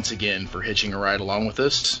thank you once again for hitching a ride along with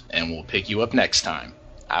us, and we'll pick you up next time,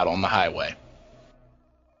 out on the highway.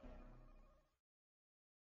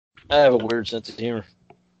 I have a weird sense of humor.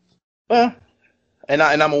 Well, and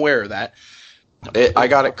I'm aware of that. I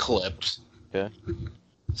got it clipped. Okay.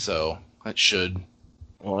 So, that should...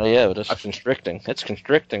 Well, yeah, but that's constricting. That's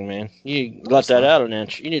constricting, man. You let that out an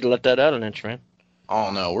inch. You need to let that out an inch, man.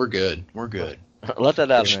 Oh, no, we're good. We're good. Let that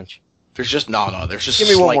out an inch. There's just... No, there's just Give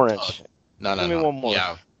me one slight more tug. inch. No. Give me one more.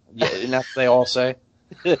 Yeah. Yeah, and that's what they all say.